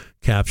that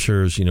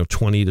captures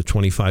 20 to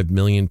 25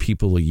 million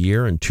people a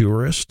year and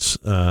tourists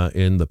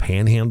in the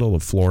panhandle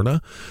of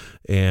Florida.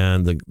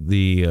 And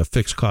the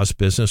fixed cost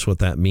business, what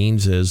that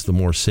means is the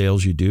more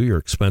sales you do, your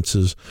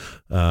expenses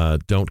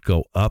don't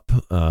go up.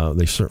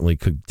 They certainly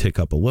could tick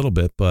up a little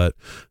bit, but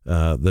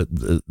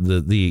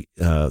the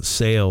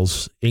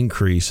sales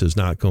increase is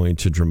not going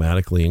to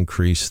dramatically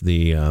increase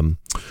the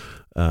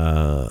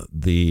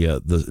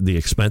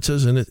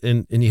expenses,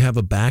 and you have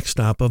a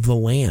backstop of the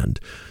land.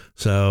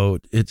 So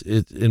it's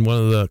in one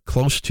of the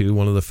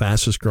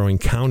fastest growing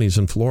counties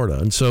in Florida.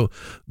 And so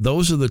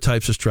those are the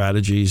types of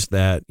strategies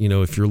that,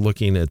 if you're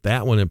looking at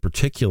that one in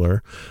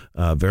particular,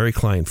 very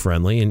client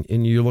friendly,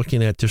 and you're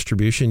looking at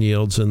distribution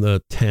yields in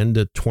the 10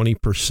 to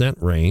 20%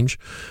 range,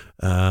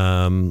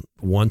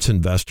 once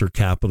investor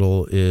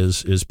capital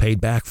is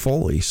paid back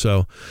fully.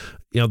 So,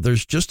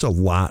 there's just a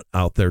lot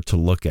out there to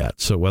look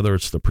at. So whether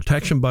it's the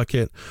protection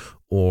bucket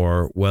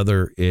or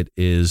whether it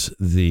is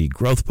the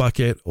growth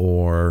bucket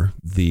or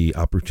the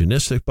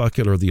opportunistic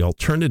bucket or the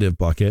alternative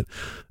bucket,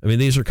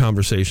 these are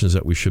conversations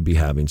that we should be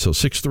having. So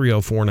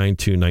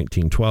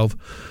 630-492-1912,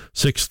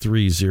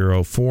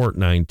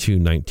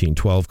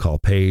 630-492-1912. Call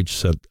Paige,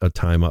 set a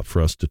time up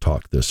for us to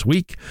talk this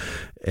week.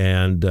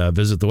 And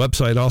visit the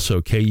website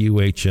also,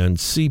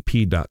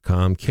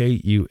 KUHNCP.com,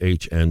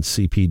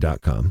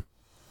 KUHNCP.com.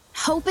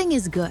 Hoping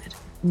is good.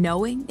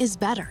 Knowing is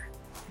better.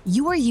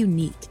 You are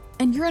unique,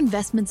 and your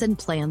investments and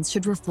plans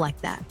should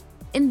reflect that.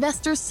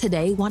 Investors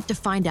today want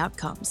defined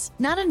outcomes,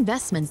 not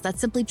investments that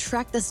simply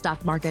track the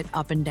stock market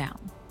up and down.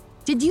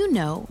 Did you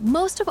know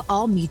most of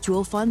all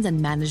mutual funds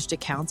and managed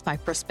accounts by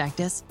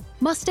prospectus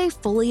must stay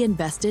fully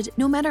invested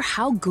no matter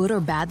how good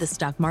or bad the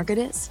stock market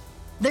is?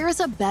 There is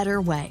a better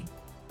way.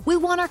 We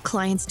want our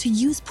clients to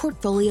use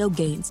portfolio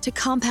gains to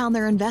compound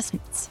their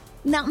investments,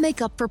 not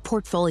make up for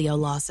portfolio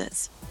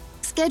losses.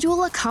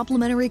 Schedule a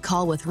complimentary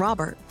call with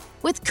Robert.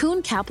 With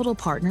Kuhn Capital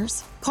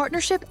Partners,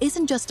 partnership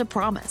isn't just a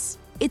promise,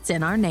 it's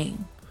in our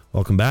name.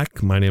 Welcome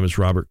back. My name is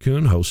Robert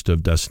Kuhn, host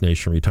of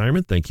Destination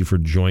Retirement. Thank you for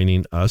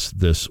joining us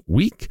this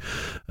week.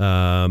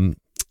 Goodness,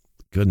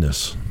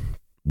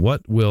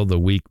 what will the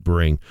week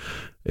bring?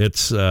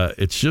 It's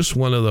just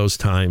one of those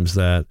times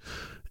that,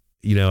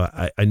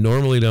 I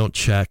normally don't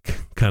check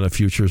kind of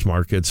futures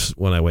markets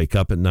when I wake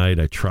up at night.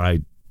 I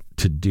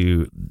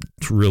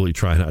really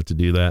try not to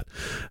do that.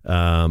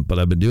 But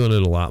I've been doing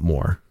it a lot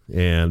more.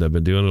 And I've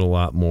been doing it a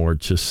lot more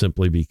just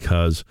simply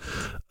because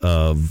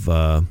of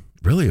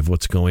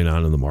what's going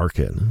on in the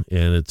market.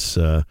 And it's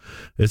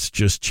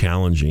just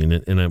challenging.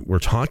 And we're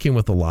talking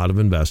with a lot of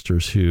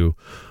investors who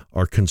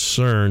are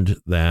concerned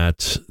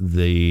that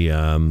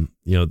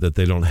that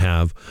they don't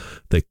have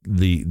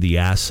the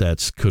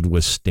assets could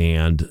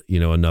withstand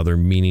another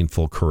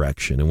meaningful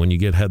correction. And when you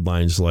get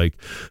headlines like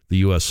the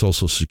U.S.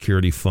 Social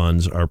Security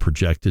funds are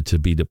projected to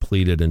be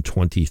depleted in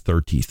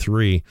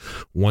 2033,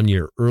 1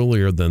 year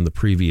earlier than the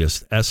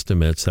previous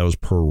estimates, that was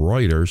per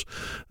Reuters,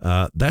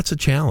 that's a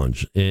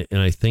challenge. And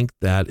I think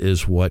that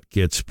is what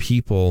gets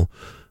people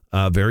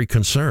very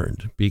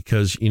concerned,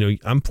 because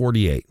I'm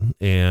 48,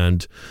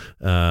 and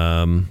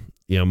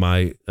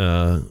my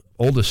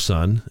oldest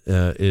son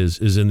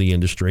is in the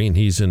industry, and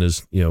he's in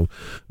his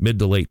mid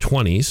to late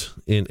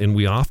 20s, and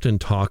we often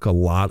talk a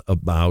lot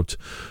about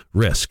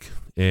risk,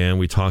 and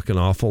we talk an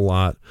awful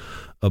lot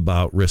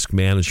about risk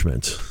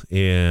management,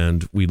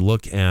 and we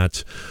look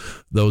at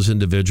those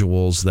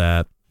individuals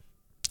that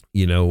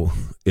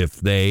if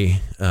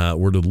they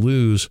were to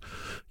lose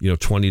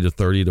 20 to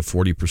 30 to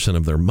 40%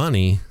 of their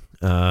money,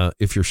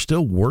 if you're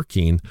still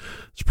working,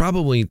 it's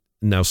probably,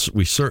 now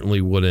we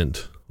certainly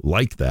wouldn't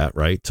like that,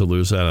 right? To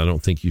lose that. I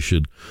don't think you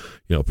should,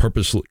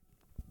 purposely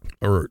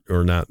or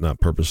not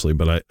purposely,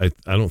 but I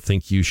don't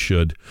think you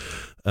should,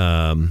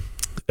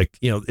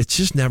 it's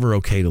just never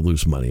okay to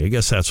lose money. I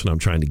guess that's what I'm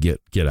trying to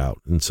get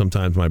out. And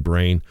sometimes my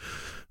brain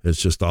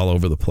is just all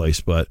over the place,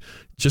 but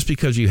just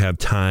because you have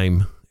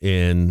time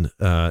and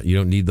you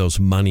don't need those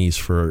monies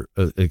for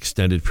an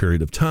extended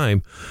period of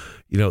time,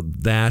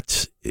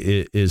 that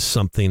is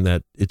something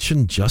that it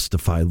shouldn't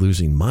justify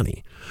losing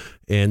money.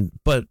 And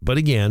but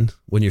again,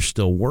 when you're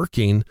still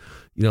working,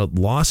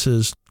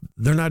 losses,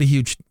 they're not a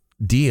huge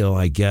deal,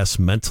 I guess,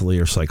 mentally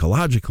or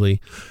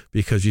psychologically,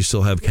 because you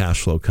still have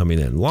cash flow coming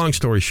in. Long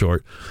story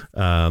short,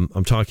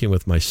 I'm talking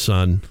with my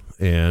son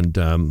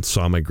and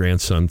saw my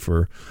grandson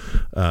for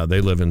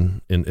they live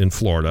in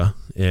Florida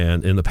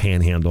and in the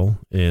Panhandle,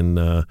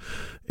 and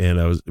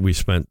we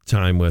spent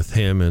time with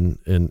him and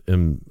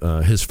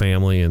his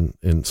family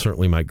and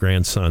certainly my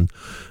grandson,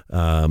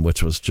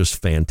 which was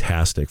just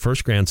fantastic.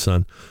 First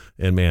grandson,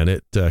 and man,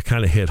 it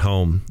kind of hit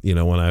home,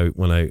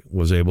 when I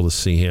was able to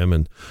see him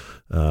and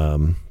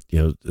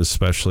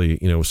especially,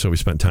 so we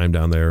spent time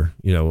down there,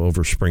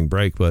 over spring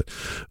break. But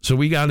so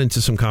we got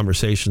into some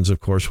conversations, of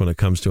course, when it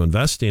comes to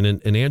investing.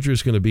 And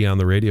Andrew's going to be on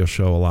the radio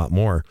show a lot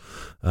more,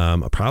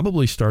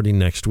 probably starting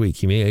next week.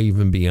 He may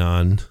even be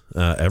on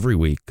every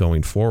week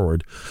going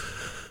forward.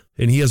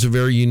 And he has a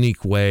very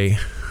unique way,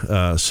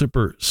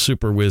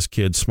 super whiz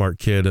kid, smart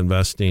kid,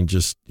 investing.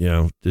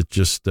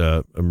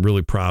 I'm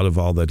really proud of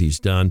all that he's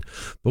done.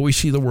 But we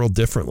see the world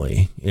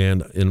differently.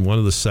 And in one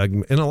of the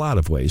segments, in a lot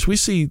of ways, we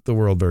see the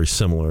world very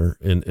similar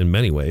in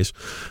many ways,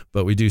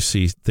 but we do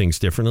see things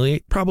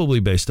differently,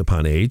 probably based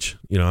upon age.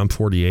 I'm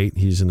 48,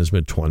 he's in his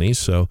mid 20s.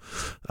 So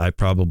I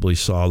probably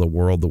saw the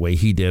world the way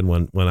he did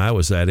when I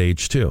was that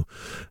age too.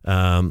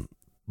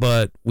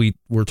 But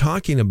we're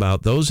talking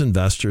about those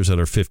investors that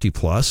are 50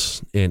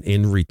 plus and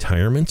in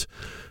retirement.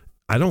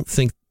 I don't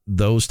think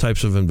those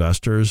types of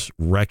investors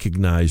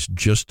recognize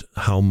just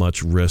how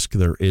much risk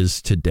there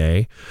is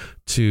today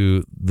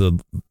to the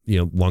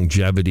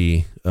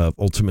longevity of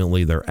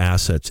ultimately their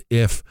assets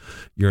if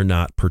you're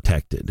not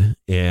protected.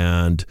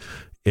 And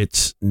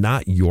it's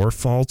not your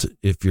fault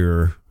if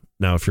you're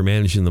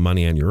managing the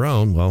money on your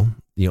own. Well,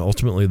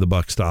 ultimately the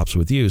buck stops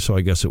with you. So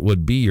I guess it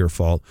would be your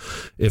fault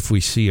if we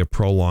see a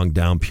prolonged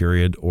down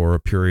period or a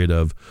period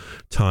of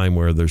time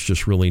where there's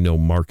just really no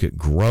market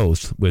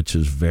growth, which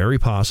is very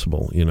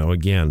possible.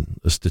 Again,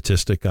 a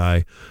statistic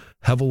I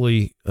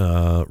heavily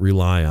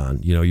rely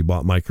on. You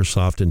bought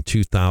Microsoft in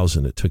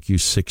 2000. It took you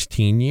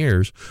 16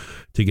 years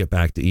to get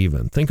back to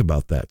even. Think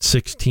about that.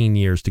 16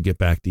 years to get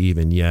back to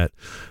even, yet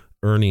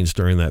earnings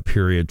during that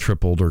period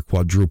tripled or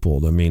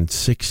quadrupled.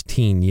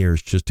 16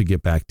 years just to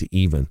get back to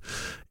even.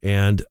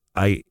 And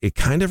it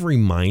kind of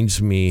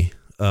reminds me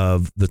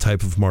of the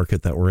type of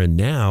market that we're in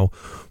now,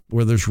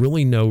 where there's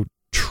really no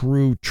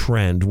true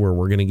trend where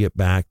we're going to get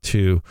back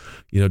to,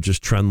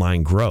 just trend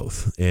line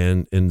growth.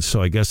 And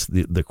so I guess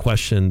the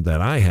question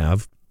that I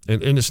have,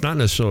 and it's not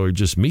necessarily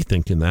just me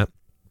thinking that,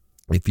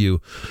 if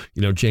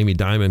Jamie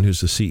Dimon,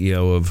 who's the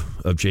CEO of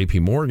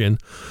JP Morgan,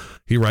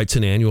 he writes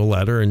an annual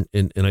letter,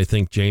 and I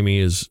think Jamie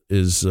is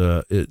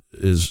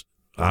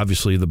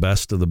obviously the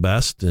best of the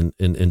best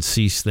and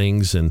sees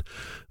things and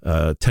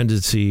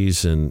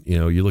tendencies. And,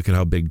 you look at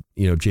how big,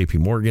 JP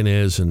Morgan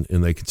is, and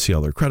they can see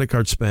all their credit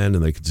card spend,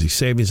 and they can see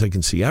savings, they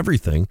can see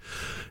everything.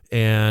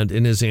 And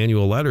in his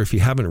annual letter, if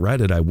you haven't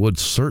read it, I would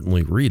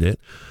certainly read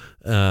it.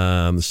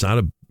 It's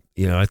not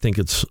I think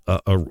it's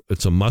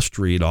a must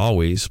read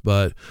always,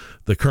 but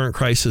the current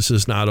crisis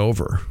is not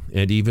over.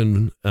 And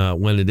even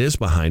when it is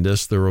behind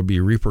us, there will be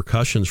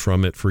repercussions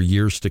from it for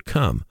years to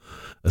come.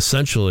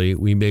 Essentially,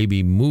 we may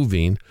be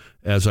moving,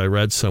 as I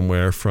read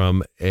somewhere,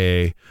 from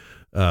he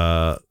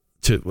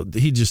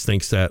just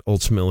thinks that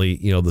ultimately,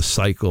 the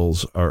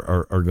cycles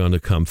are going to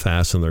come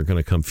fast and they're going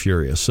to come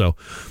furious. So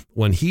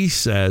when he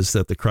says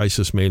that the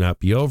crisis may not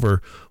be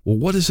over, well,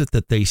 what is it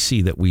that they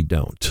see that we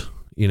don't?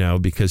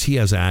 Because he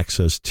has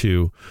access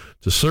to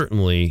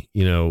certainly,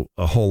 a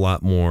whole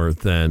lot more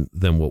than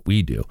what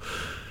we do.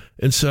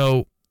 And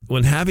so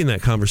when having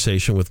that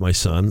conversation with my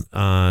son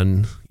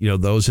on,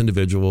 those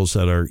individuals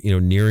that are,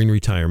 nearing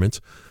retirement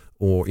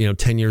or,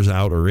 10 years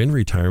out or in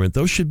retirement,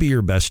 those should be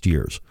your best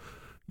years.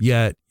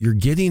 Yet you're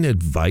getting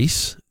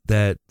advice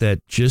that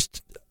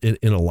just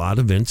in a lot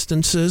of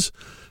instances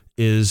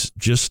is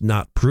just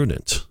not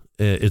prudent.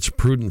 It's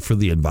prudent for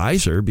the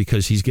advisor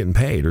because he's getting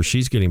paid or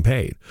she's getting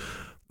paid.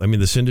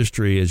 This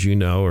industry, as you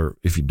know, or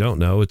if you don't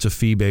know, it's a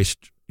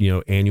fee-based,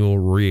 annual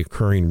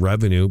recurring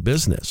revenue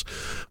business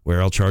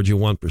where I'll charge you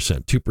 1%,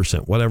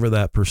 2%, whatever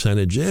that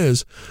percentage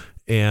is.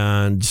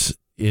 And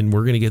we're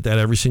going to get that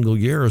every single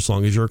year as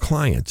long as you're a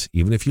client.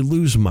 Even if you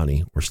lose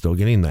money, we're still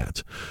getting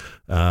that.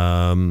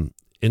 And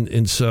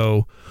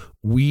so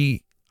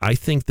I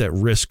think that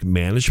risk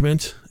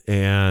management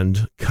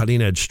and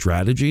cutting edge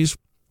strategies,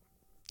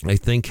 I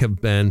think have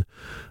been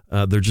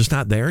they're just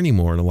not there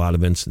anymore in a lot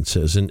of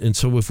instances. And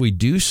so if we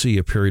do see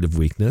a period of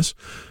weakness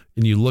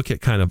and you look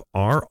at kind of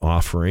our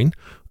offering,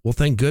 well,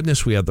 thank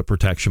goodness we have the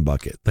protection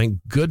bucket. Thank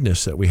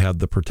goodness that we have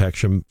the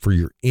protection for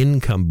your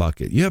income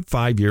bucket. You have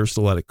 5 years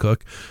to let it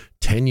cook,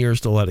 10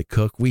 years to let it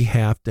cook. We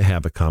have to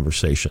have a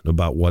conversation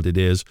about what it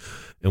is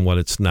and what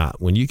it's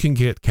not. When you can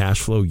get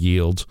cash flow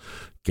yields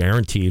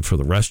guaranteed for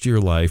the rest of your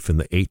life in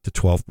the 8 to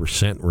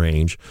 12%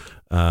 range,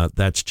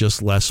 that's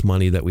just less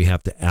money that we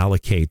have to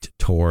allocate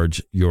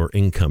towards your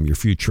income, your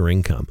future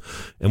income.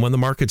 And when the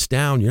market's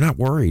down, you're not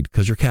worried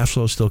because your cash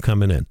flow is still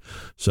coming in.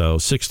 So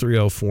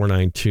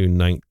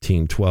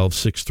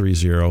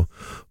 630-492-1912,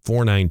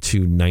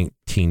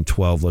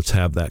 630-492-1912. Let's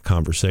have that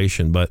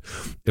conversation. But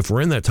if we're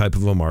in that type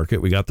of a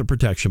market, we got the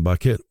protection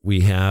bucket.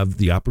 We have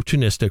the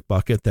opportunistic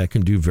bucket that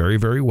can do very,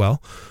 very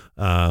well.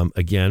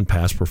 Again,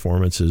 past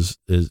performance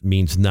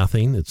means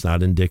nothing. It's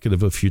not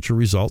indicative of future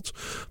results,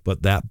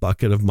 but that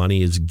bucket of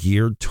money is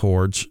geared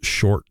towards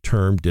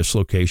short-term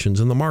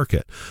dislocations in the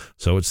market.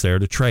 So it's there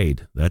to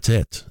trade. That's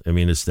it. I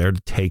mean, it's there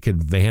to take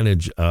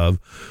advantage of,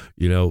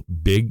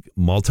 big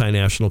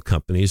multinational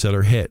companies that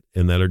are hit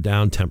and that are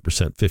down 10%,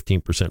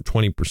 15%,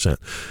 20%.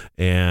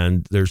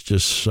 And there's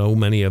just so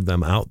many of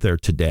them out there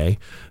today.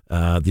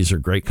 These are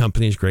great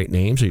companies, great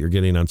names that you're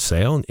getting on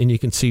sale, and you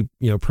can see,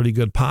 pretty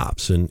good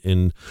pops.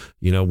 And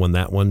when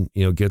that one,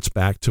 gets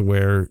back to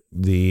where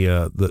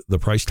the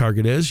price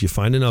target is, you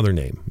find another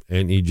name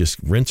and you just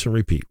rinse and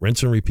repeat.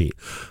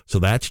 So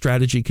that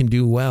strategy can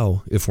do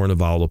well if we're in a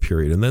volatile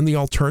period. And then the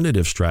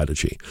alternative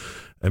strategy.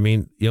 I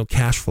mean,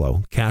 cash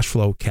flow.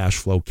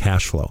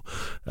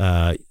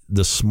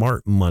 The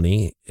smart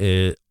money,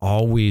 it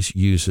always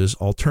uses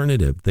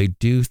alternative. They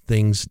do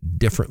things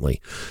differently.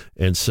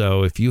 And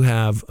so if you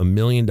have $1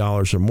 million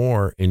or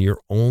more and you're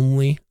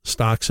only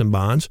stocks and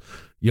bonds,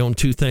 you own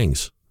two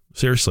things.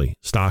 Seriously,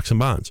 stocks and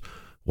bonds.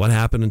 What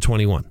happened in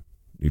 21?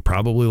 You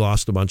probably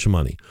lost a bunch of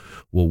money.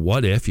 Well,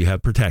 what if you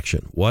had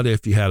protection? What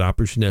if you had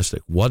opportunistic?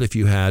 What if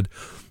you had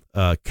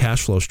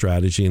cash flow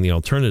strategy in the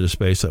alternative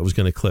space that was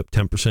going to clip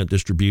 10%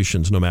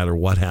 distributions no matter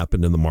what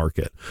happened in the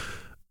market?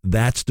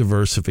 That's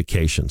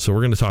diversification. So we're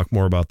going to talk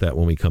more about that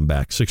when we come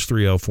back.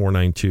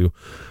 630-492-1912,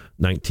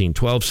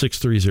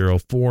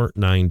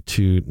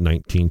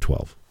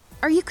 630-492-1912.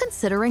 Are you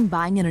considering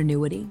buying an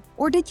annuity?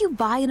 Or did you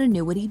buy an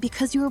annuity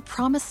because you were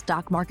promised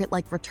stock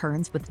market-like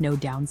returns with no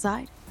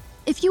downside?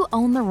 If you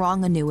own the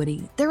wrong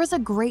annuity, there is a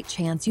great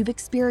chance you've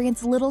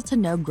experienced little to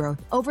no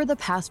growth over the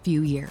past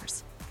few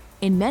years.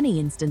 In many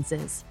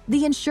instances,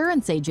 the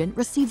insurance agent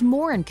received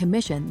more in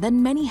commission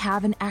than many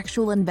have in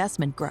actual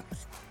investment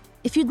growth.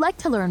 If you'd like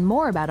to learn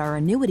more about our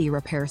annuity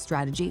repair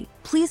strategy,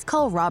 please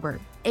call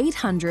Robert,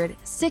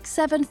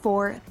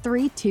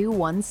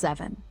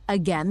 800-674-3217.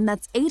 Again,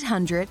 that's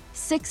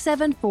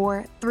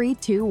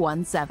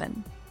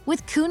 800-674-3217.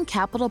 With Kuhn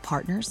Capital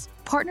Partners,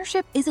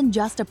 partnership isn't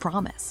just a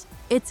promise,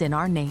 it's in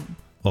our name.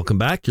 Welcome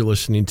back. You're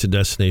listening to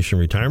Destination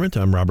Retirement.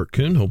 I'm Robert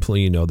Kuhn.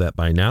 Hopefully you know that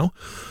by now.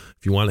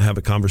 If you want to have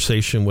a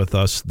conversation with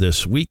us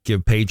this week,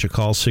 give Paige a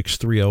call,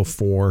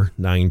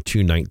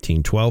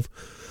 630-492-1912,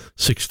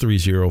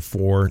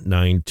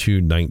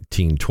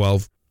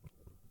 630-492-1912,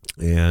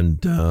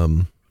 and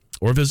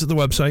or visit the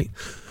website,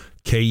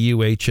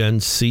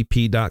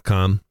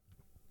 kuhncp.com,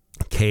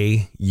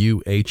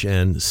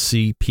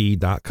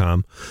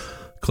 kuhncp.com.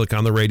 Click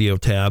on the radio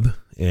tab,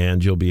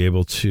 and you'll be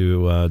able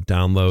to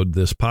download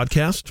this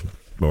podcast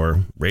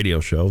or radio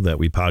show that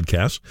we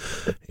podcast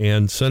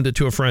and send it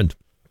to a friend.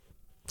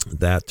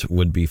 That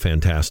would be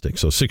fantastic.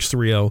 So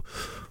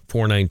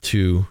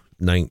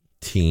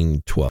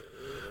 630-492-1912.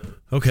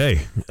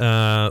 Okay.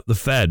 The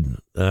Fed.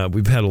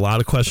 We've had a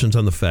lot of questions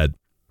on the Fed.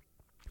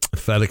 The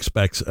Fed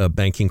expects a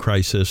banking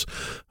crisis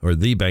or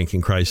the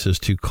banking crisis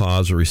to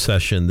cause a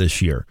recession this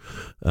year.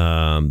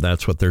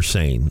 That's what they're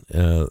saying.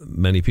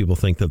 Many people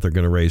think that they're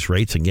going to raise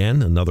rates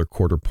again, another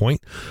quarter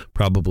point.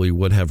 Probably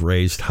would have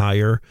raised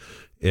higher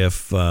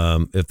if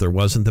there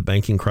wasn't the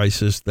banking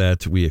crisis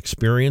that we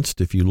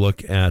experienced. If you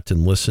look at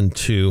and listen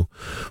to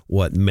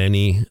what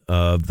many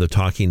of the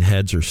talking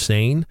heads are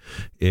saying,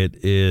 it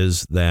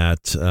is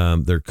that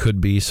there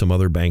could be some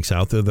other banks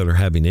out there that are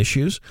having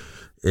issues.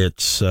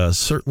 It's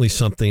certainly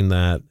something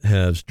that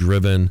has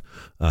driven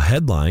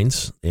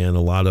headlines, and a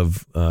lot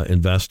of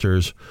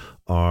investors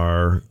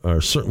are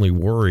certainly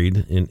worried,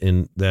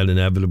 and that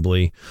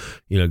inevitably,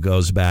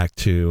 goes back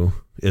to,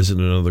 is it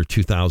another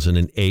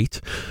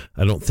 2008?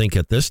 I don't think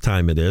at this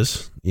time it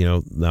is.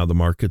 Now the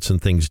markets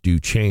and things do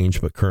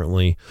change, but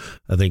currently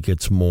I think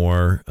it's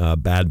more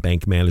bad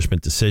bank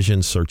management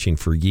decisions, searching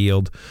for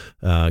yield,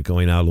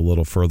 going out a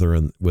little further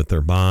with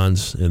their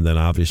bonds, and then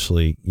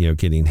obviously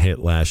getting hit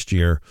last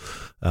year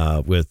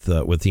with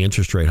the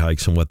interest rate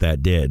hikes and what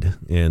that did.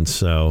 And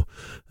so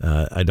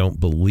I don't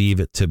believe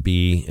it to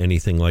be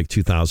anything like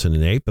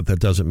 2008, but that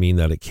doesn't mean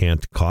that it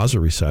can't cause a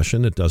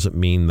recession. It doesn't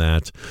mean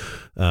that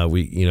a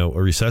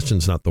recession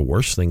is not the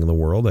worst thing in the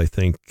world. I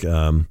think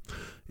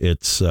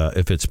it's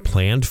if it's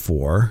planned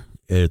for,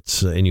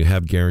 and you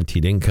have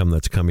guaranteed income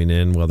that's coming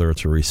in, whether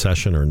it's a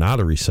recession or not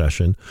a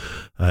recession,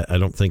 I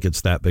don't think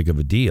it's that big of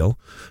a deal.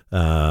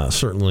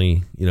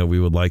 Certainly, we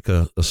would like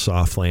a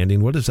soft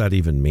landing. What does that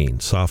even mean?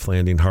 Soft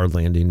landing, hard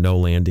landing, no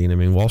landing. I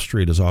mean, Wall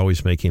Street is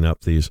always making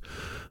up these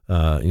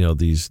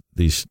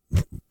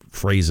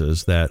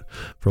phrases that,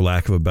 for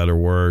lack of a better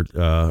word,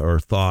 or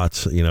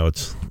thoughts,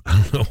 it's,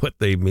 I don't know what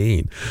they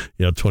mean.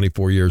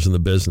 24 years in the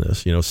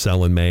business,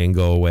 sell in May and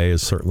go away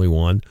is certainly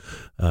one.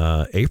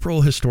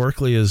 April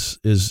historically is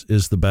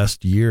the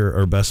best year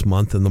or best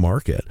month in the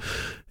market,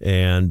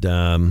 and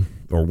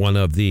or one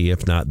of the,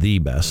 if not the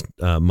best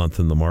month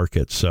in the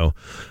market. So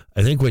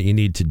I think what you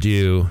need to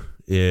do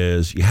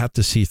is you have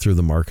to see through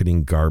the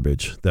marketing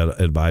garbage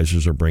that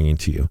advisors are bringing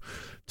to you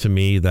to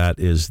me, that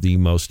is the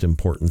most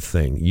important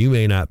thing. You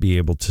may not be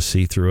able to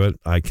see through it.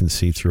 I can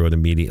see through it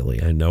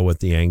immediately. I know what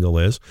the angle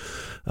is.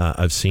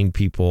 I've seen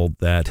people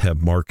that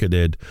have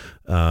marketed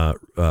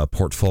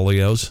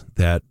portfolios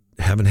that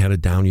haven't had a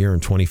down year in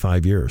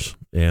 25 years.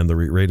 And the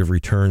rate of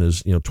return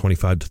is,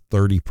 25 to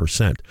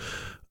 30%.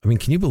 I mean,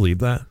 can you believe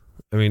that?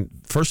 I mean,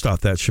 first off,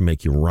 that should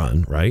make you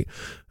run, right?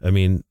 I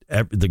mean,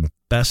 the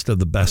best of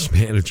the best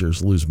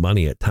managers lose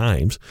money at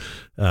times.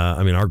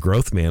 Our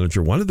growth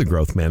manager, one of the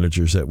growth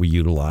managers that we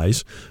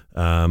utilize,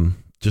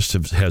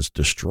 has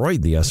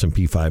destroyed the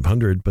S&P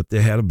 500, but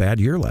they had a bad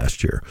year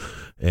last year.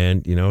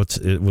 And,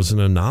 it was an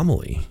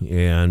anomaly,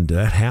 and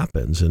that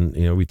happens. And,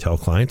 we tell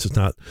clients it's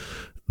not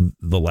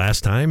the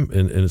last time,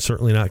 and it's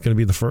certainly not going to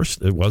be the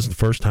first. It wasn't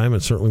the first time.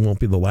 It certainly won't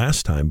be the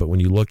last time. But when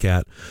you look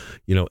at,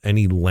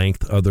 any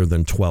length other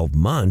than 12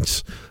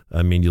 months,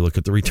 you look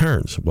at the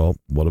returns. Well,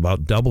 what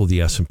about double the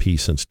S&P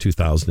since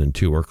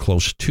 2002 or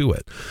close to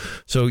it?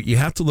 So you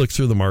have to look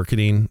through the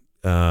marketing.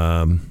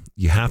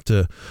 You have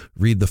to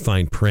read the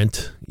fine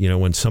print.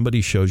 When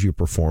somebody shows you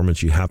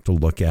performance, you have to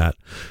look at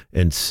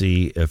and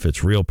see if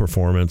it's real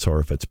performance or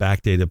if it's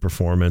backdated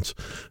performance.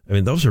 I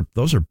mean, those are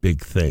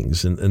big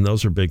things, and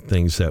those are big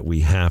things that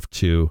we have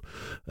to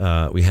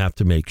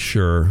make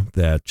sure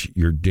that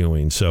you're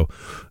doing. So,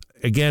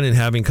 again, in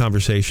having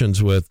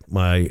conversations with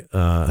my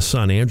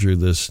son Andrew,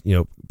 this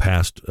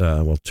past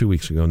 2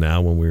 weeks ago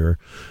now, when we were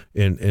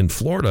in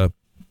Florida,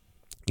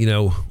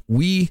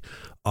 we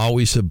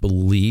always have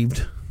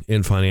believed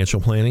in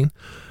financial planning,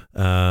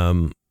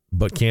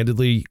 but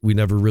candidly, we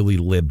never really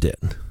lived it.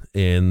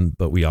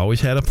 But we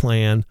always had a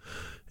plan,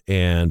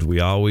 and we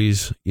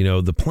always,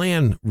 the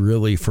plan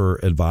really for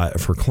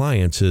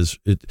clients is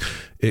it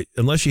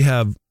unless you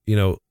have,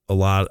 a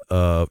lot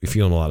of, if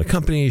you own a lot of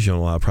companies, you own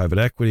a lot of private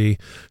equity,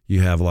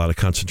 you have a lot of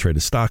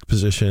concentrated stock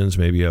positions,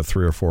 maybe you have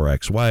 3 or 4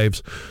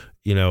 ex-wives,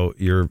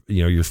 your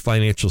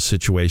financial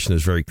situation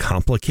is very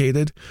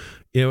complicated,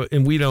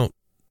 and we don't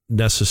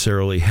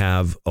necessarily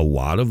have a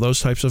lot of those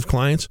types of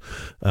clients,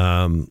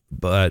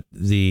 but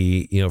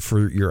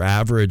for your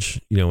average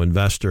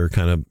investor,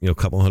 kind of a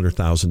couple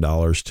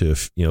 $100,000 to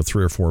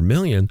 3 or 4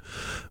 million,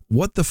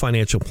 what the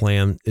financial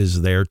plan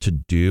is there to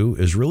do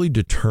is really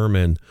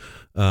determine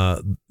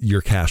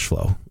your cash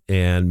flow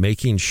and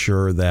making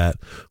sure that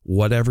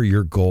whatever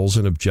your goals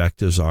and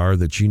objectives are,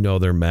 that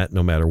they're met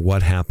no matter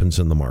what happens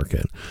in the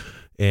market.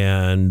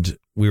 And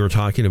we were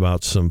talking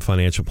about some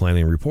financial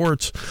planning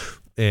reports,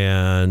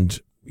 and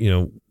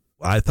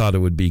I thought it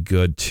would be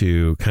good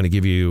to kind of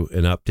give you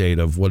an update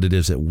of what it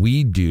is that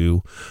we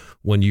do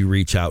when you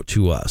reach out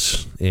to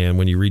us. And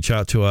when you reach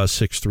out to us,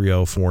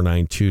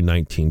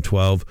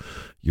 630-492-1912,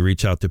 you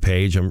reach out to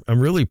Paige. I'm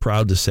really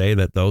proud to say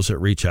that those that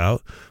reach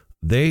out,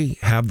 they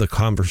have the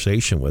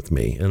conversation with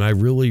me. And I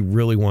really,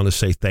 really want to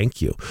say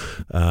thank you.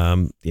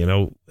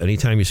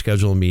 Anytime you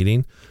schedule a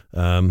meeting,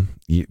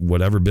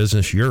 whatever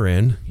business you're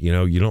in,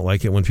 you don't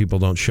like it when people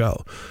don't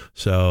show.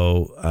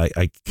 So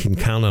I can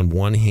count on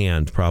one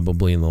hand,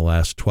 probably in the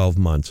last 12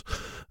 months,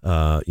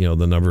 the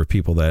number of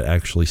people that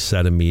actually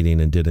set a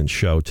meeting and didn't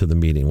show to the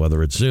meeting,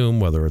 whether it's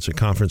Zoom, whether it's a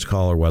conference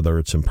call, or whether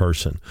it's in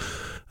person.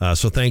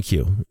 So thank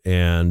you.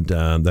 And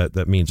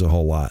that means a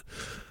whole lot.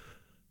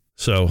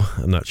 So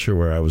I'm not sure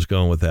where I was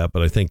going with that,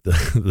 but I think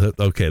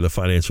the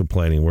financial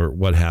planning,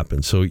 what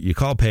happens. So you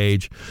call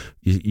Paige,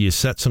 you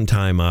set some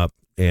time up,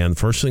 and the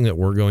first thing that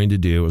we're going to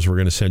do is we're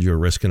going to send you a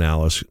risk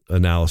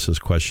analysis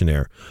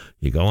questionnaire.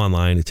 You go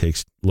online, it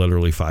takes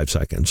literally 5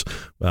 seconds.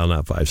 Well,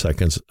 not 5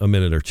 seconds, a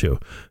minute or two.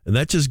 And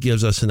that just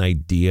gives us an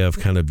idea of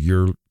kind of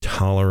your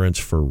tolerance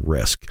for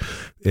risk.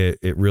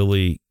 It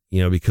really,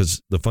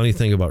 because the funny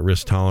thing about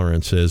risk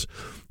tolerance is,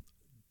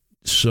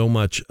 so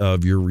much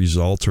of your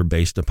results are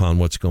based upon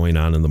what's going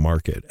on in the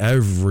market.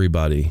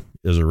 Everybody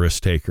is a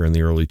risk taker in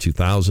the early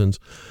 2000s,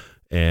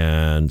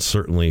 and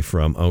certainly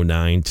from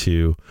 09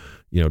 to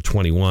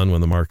 21,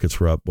 when the markets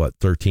were up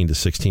 13 to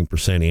 16%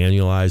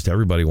 annualized.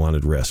 Everybody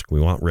wanted risk.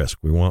 We want risk,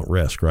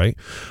 right?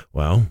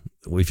 Well,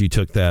 if you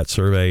took that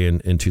survey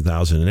in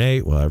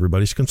 2008, well,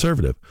 everybody's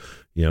conservative.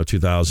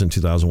 2000,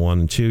 2001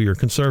 and 2, you're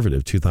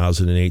conservative.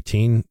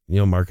 2018,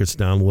 markets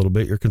down a little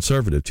bit, you're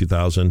conservative.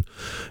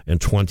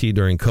 2020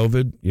 during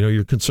COVID,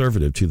 you're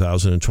conservative.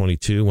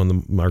 2022, when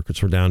the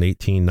markets were down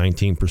 18,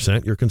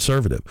 19%, you're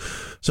conservative.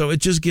 So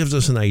it just gives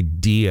us an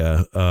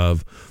idea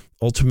of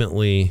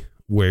ultimately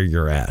where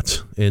you're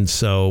at. And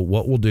so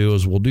what we'll do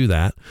is we'll do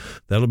that.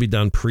 That'll be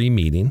done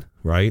pre-meeting,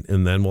 right?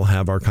 And then we'll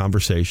have our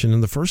conversation.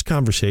 And the first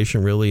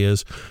conversation really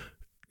is,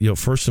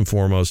 first and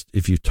foremost,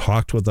 if you've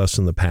talked with us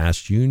in the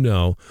past,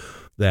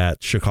 that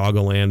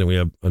Chicagoland, and we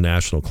have a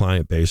national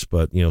client base,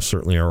 but,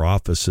 certainly our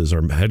offices,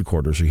 our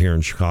headquarters are here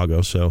in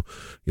Chicago. So,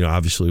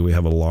 obviously we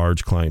have a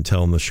large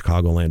clientele in the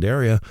Chicagoland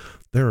area.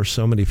 There are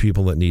so many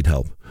people that need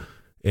help.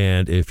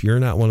 And if you're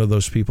not one of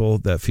those people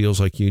that feels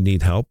like you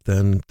need help,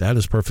 then that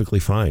is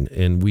perfectly fine.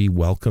 And we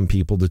welcome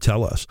people to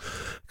tell us,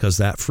 because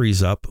that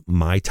frees up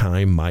my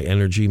time, my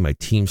energy, my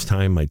team's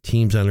time, my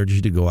team's energy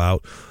to go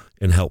out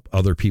and help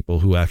other people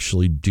who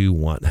actually do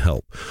want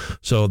help.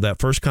 So that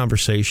first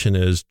conversation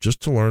is just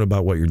to learn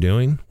about what you're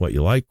doing, what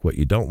you like, what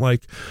you don't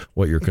like,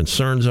 what your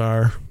concerns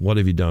are, what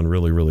have you done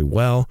really, really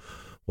well,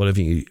 what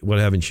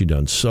haven't you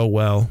done so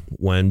well,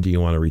 when do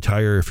you want to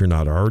retire if you're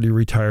not already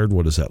retired,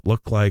 what does that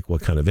look like,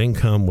 what kind of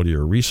income, what are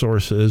your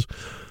resources,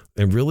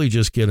 and really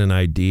just get an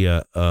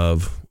idea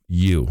of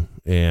you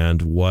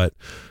and what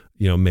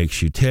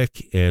makes you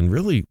tick, and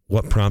really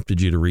what prompted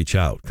you to reach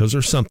out, because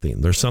there's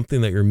something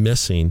that you're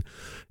missing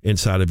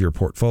inside of your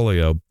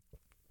portfolio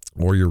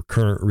or your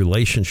current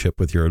relationship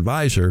with your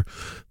advisor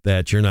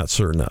that you're not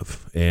certain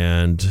of,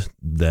 and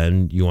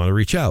then you want to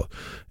reach out.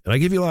 And I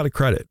give you a lot of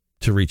credit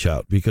to reach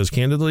out, because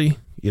candidly,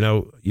 you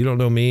don't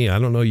know me, I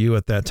don't know you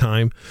at that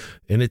time,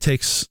 and it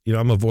takes,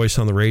 I'm a voice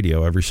on the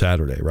radio every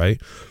Saturday,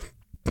 right?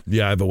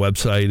 Yeah, I have a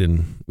website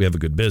and we have a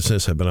good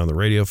business. I've been on the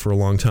radio for a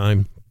long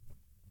time.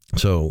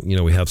 So,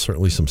 we have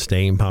certainly some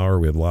staying power.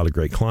 We have a lot of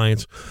great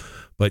clients,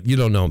 but you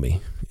don't know me.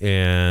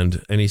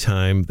 And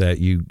anytime that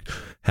you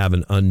have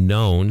an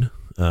unknown,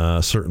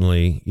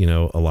 certainly,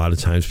 a lot of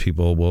times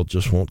people won't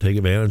take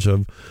advantage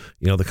of,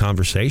 the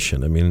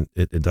conversation. I mean,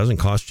 it doesn't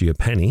cost you a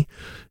penny,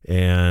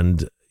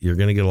 and you're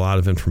going to get a lot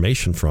of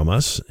information from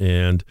us,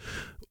 and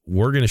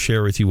we're going to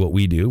share with you what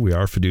we do. We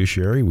are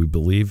fiduciary. We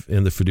believe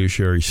in the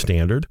fiduciary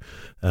standard.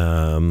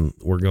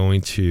 We're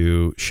going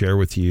to share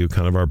with you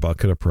kind of our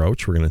bucket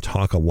approach. We're going to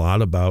talk a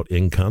lot about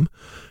income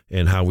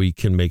and how we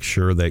can make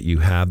sure that you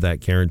have that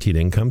guaranteed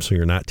income so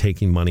you're not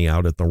taking money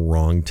out at the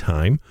wrong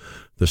time.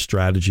 The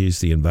strategies,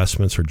 the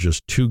investments are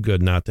just too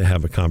good not to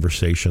have a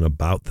conversation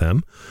about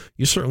them.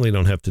 You certainly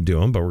don't have to do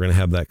them, but we're going to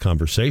have that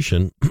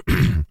conversation.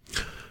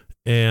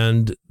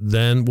 And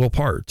then we'll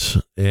part.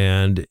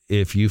 And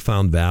if you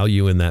found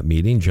value in that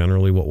meeting,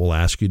 generally what we'll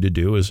ask you to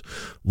do is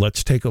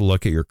let's take a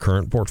look at your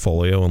current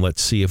portfolio and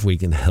let's see if we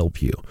can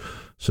help you.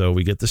 So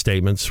we get the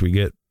statements, we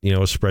get, a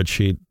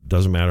spreadsheet,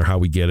 doesn't matter how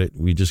we get it.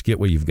 We just get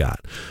what you've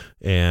got.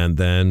 And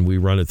then we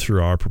run it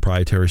through our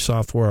proprietary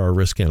software, our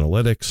risk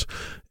analytics.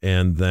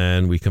 And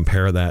then we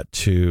compare that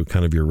to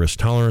kind of your risk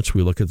tolerance.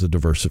 We look at the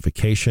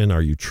diversification.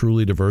 Are you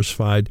truly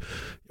diversified,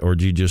 or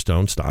do you just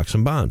own stocks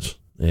and bonds?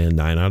 And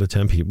 9 out of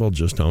 10 people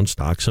just own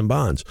stocks and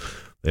bonds.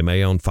 They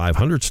may own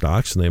 500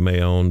 stocks, and they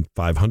may own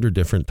 500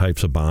 different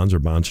types of bonds or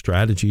bond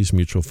strategies,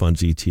 mutual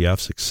funds,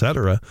 ETFs,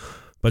 etc.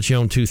 But you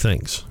own two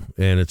things.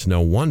 And it's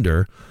no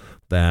wonder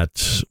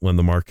that when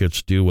the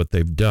markets do what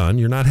they've done,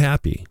 you're not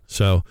happy.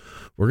 So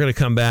we're going to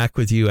come back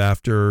with you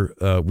after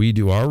we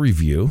do our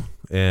review,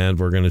 and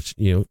we're going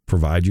to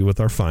provide you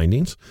with our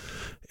findings.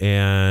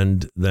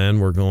 And then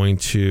we're going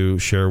to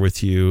share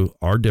with you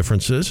our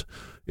differences,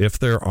 if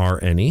there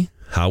are any,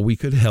 how we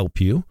could help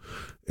you,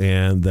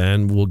 and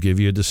then we'll give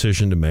you a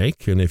decision to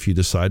make. And if you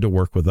decide to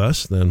work with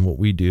us, then what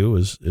we do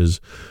is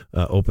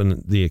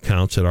open the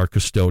accounts at our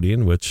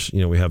custodian, which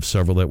we have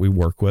several that we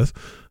work with,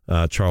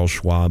 Charles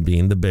Schwab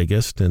being the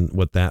biggest. And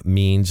what that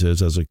means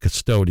is, as a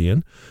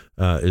custodian,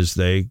 is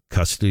they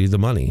custody the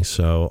money.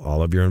 So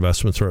all of your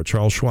investments are at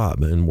Charles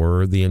Schwab, and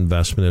we're the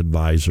investment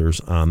advisors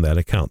on that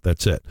account.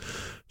 That's it.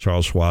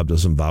 Charles Schwab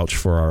doesn't vouch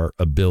for our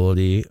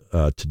ability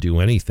to do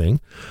anything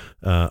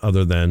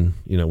other than,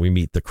 we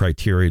meet the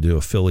criteria to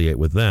affiliate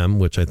with them,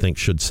 which I think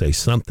should say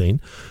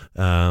something.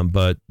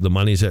 But the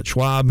money's at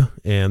Schwab,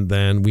 and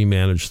then we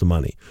manage the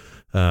money.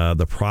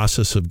 The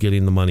process of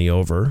getting the money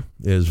over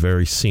is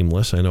very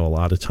seamless. I know a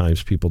lot of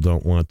times people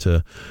don't want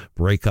to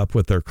break up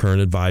with their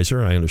current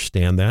advisor. I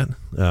understand that.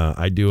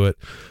 I do it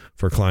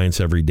for clients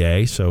every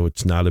day, so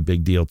it's not a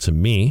big deal to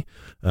me.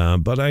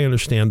 But I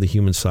understand the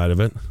human side of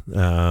it.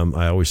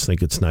 I always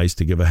think it's nice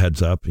to give a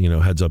heads up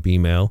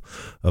email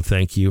of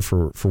thank you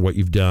for what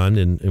you've done.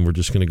 And we're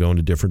just going to go in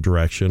a different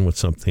direction with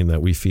something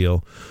that we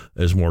feel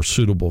is more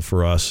suitable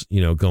for us,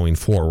 going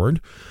forward.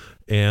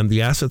 And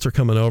the assets are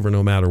coming over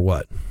no matter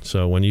what.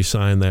 So when you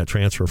sign that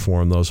transfer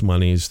form, those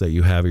monies that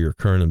you have at your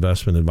current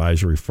investment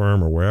advisory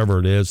firm or wherever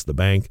it is, the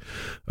bank,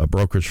 a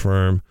brokerage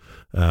firm,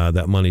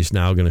 that money's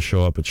now going to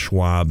show up at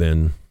Schwab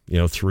in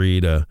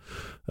 3 to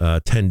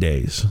 10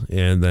 days.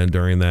 And then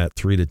during that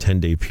 3 to 10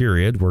 day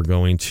period, we're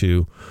going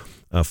to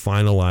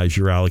finalize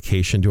your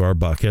allocation to our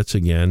buckets.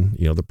 Again,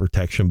 the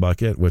protection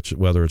bucket, which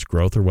whether it's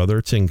growth or whether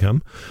it's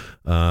income,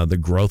 the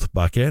growth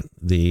bucket,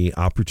 the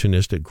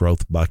opportunistic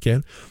growth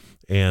bucket,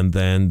 and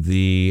then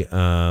the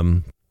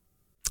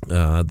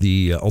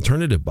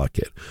alternative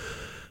bucket.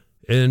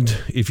 And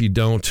if you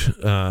don't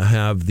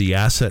have the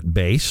asset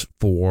base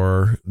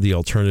for the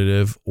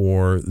alternative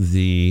or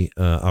the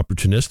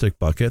opportunistic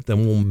bucket,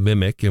 then we'll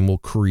mimic and we'll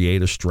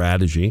create a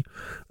strategy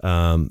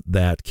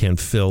that can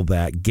fill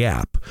that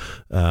gap.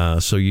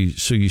 So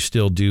you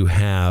still do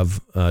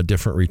have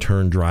different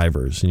return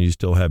drivers, and you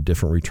still have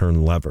different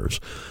return levers.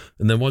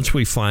 And then once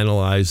we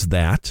finalize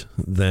that,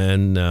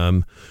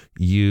 then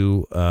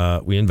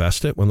we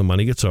invest it when the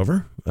money gets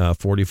over.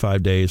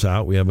 45 days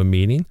out, we have a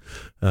meeting.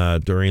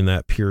 During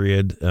that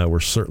period, we're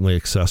certainly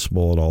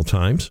accessible at all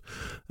times.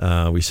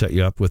 We set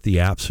you up with the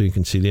app so you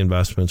can see the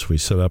investments. We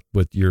set up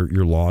with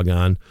your log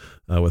on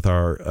with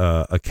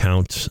our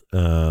account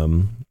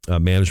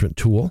management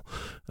tool.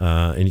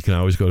 And you can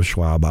always go to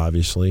Schwab,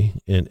 obviously,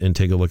 and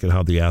take a look at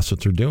how the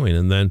assets are doing.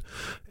 And then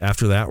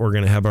after that, we're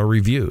going to have our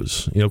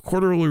reviews.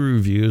 Quarterly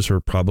reviews are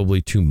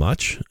probably too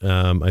much.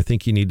 I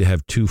think you need to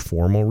have 2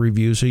 formal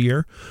reviews a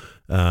year.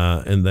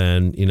 And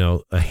then,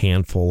 a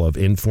handful of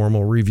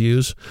informal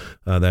reviews.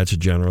 That's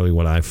generally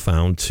what I've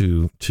found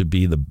to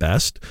be the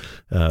best.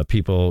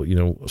 People,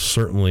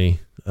 certainly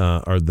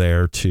are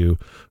there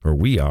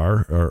we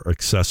are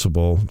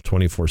accessible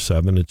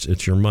 24/7.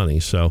 It's your money.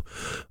 So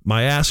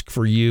my ask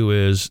for you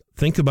is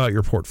think about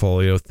your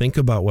portfolio. Think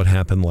about what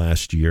happened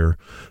last year.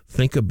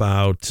 Think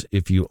about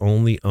if you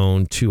only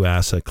own 2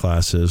 asset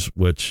classes,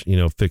 which,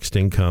 fixed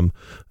income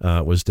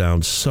was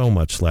down so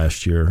much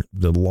last year.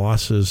 The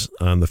losses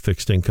on the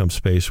fixed income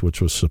space,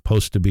 which was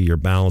supposed to be your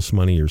balanced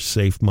money, your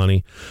safe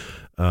money,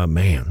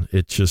 man,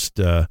 it just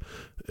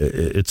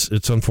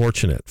it's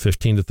unfortunate,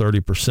 15 to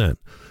 30%.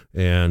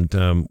 And,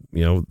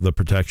 the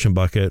protection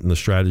bucket and the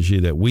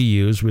strategy that we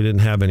use, we didn't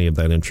have any of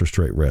that interest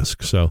rate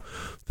risk. So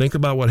think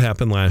about what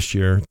happened last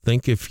year.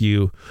 Think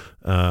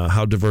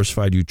how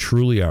diversified you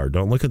truly are.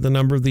 Don't look at the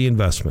number of the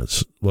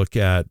investments. Look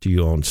at, do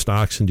you own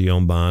stocks and do you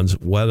own bonds?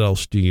 What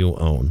else do you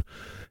own?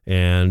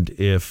 And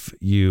if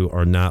you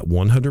are not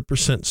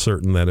 100%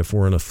 certain that if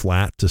we're in a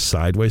flat to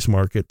sideways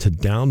market to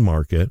down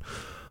market,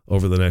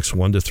 over the next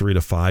 1 to 3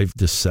 to 5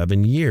 to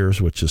 7 years,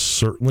 which is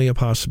certainly a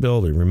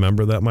possibility.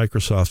 Remember that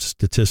Microsoft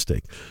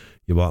statistic.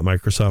 You bought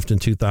Microsoft in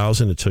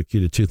 2000. It took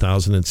you to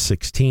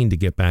 2016 to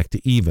get back to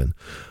even.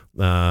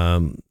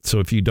 So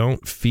if you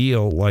don't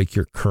feel like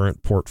your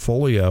current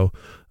portfolio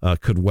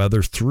could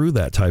weather through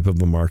that type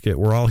of a market,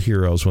 we're all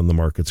heroes when the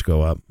markets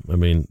go up. I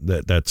mean,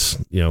 that's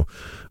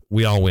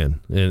we all win.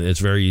 And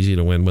it's very easy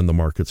to win when the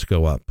markets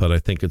go up. But I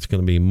think it's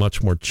going to be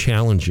much more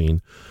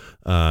challenging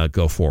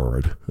go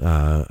forward.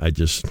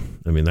 That's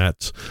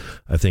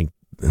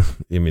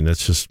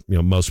just,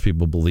 most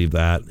people believe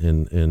that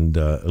and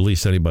at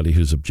least anybody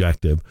who's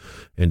objective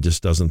and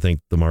just doesn't think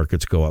the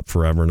markets go up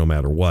forever no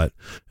matter what.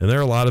 And there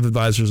are a lot of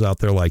advisors out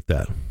there like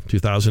that.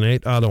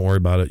 2008, don't worry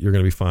about it. You're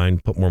going to be fine.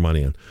 Put more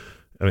money in.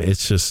 I mean,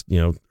 it's just,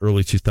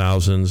 early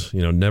 2000s,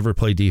 never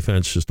play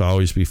defense, just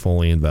always be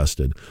fully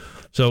invested.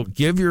 So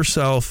give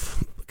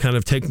yourself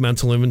take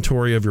mental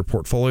inventory of your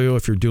portfolio.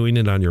 If you're doing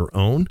it on your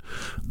own,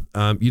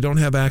 you don't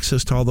have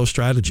access to all those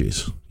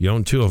strategies. You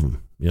own 2 of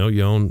them.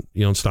 You own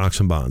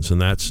stocks and bonds,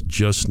 and that's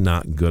just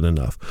not good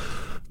enough.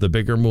 The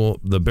bigger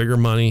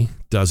money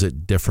does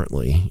it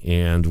differently,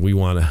 and we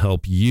want to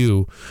help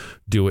you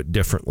do it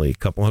differently. A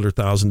couple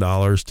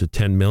 $100,000 to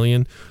 $10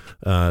 million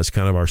is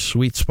kind of our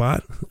sweet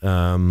spot.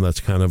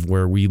 That's kind of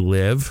where we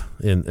live,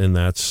 and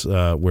that's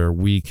where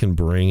we can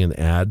bring and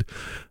add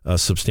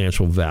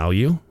substantial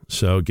value.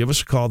 So give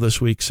us a call this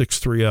week,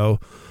 630-492-1912,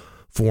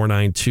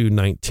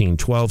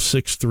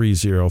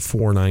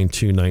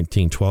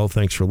 630-492-1912.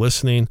 Thanks for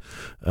listening.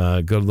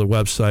 Go to the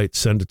website,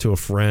 send it to a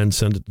friend,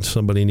 send it to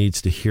somebody who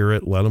needs to hear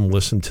it. Let them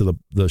listen to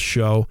the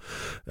show.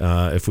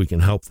 If we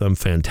can help them,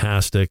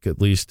 fantastic. At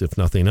least, if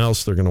nothing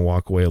else, they're going to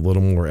walk away a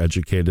little more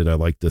educated, I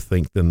like to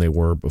think, than they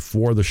were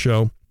before the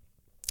show.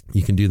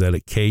 You can do that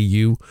at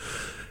KUHNCP.com.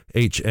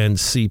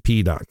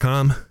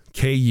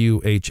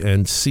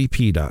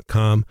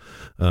 KUHNCP.com.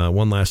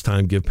 One last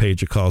time, give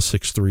Paige a call,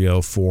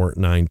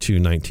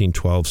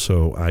 630-492-1912,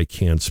 so I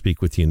can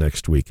speak with you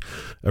next week.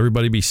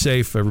 Everybody be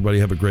safe. Everybody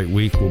have a great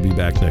week. We'll be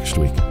back next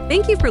week.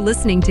 Thank you for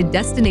listening to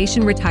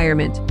Destination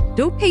Retirement.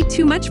 Don't pay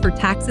too much for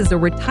taxes or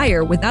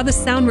retire without a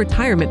sound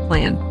retirement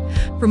plan.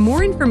 For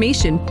more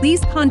information,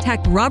 please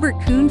contact Robert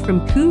Kuhn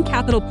from Kuhn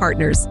Capital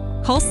Partners.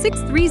 Call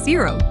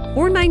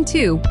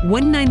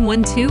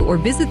 630-492-1912 or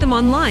visit them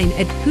online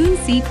at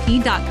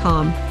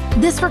kuhncp.com.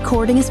 This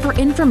recording is for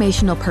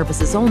informational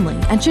purposes only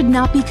and should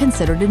not be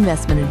considered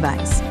investment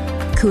advice.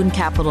 Kuhn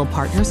Capital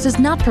Partners does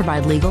not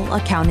provide legal,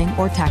 accounting,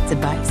 or tax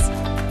advice.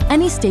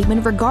 Any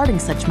statement regarding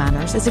such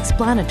matters is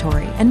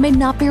explanatory and may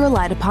not be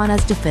relied upon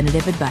as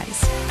definitive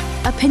advice.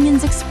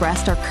 Opinions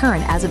expressed are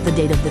current as of the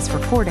date of this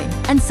recording,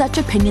 and such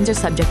opinions are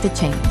subject to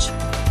change.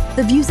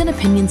 The views and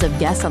opinions of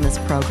guests on this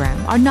program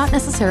are not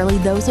necessarily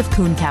those of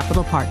Kuhn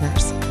Capital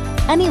Partners.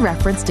 Any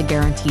reference to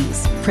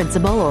guarantees,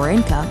 principal or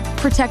income,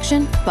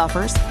 protection,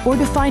 buffers, or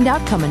defined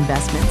outcome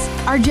investments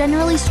are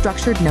generally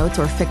structured notes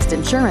or fixed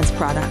insurance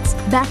products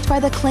backed by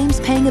the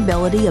claims-paying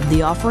ability of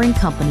the offering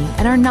company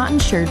and are not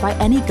insured by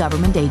any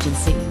government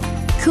agency.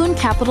 Kuhn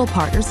Capital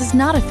Partners is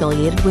not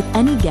affiliated with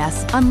any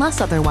guests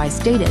unless otherwise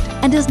stated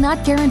and does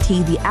not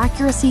guarantee the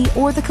accuracy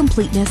or the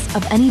completeness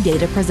of any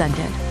data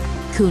presented.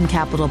 Kuhn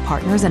Capital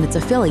Partners and its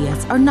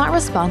affiliates are not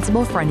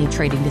responsible for any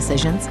trading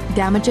decisions,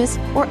 damages,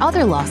 or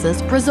other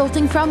losses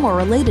resulting from or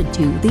related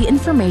to the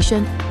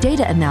information,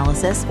 data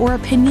analysis, or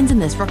opinions in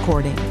this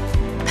recording.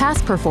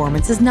 Past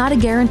performance is not a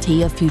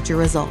guarantee of future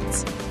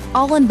results.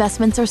 All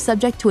investments are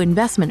subject to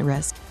investment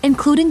risk,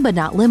 including but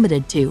not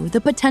limited to the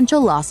potential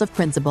loss of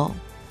principal.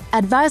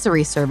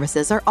 Advisory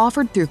services are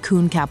offered through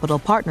Kuhn Capital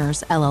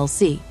Partners,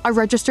 LLC, a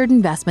registered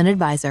investment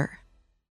advisor.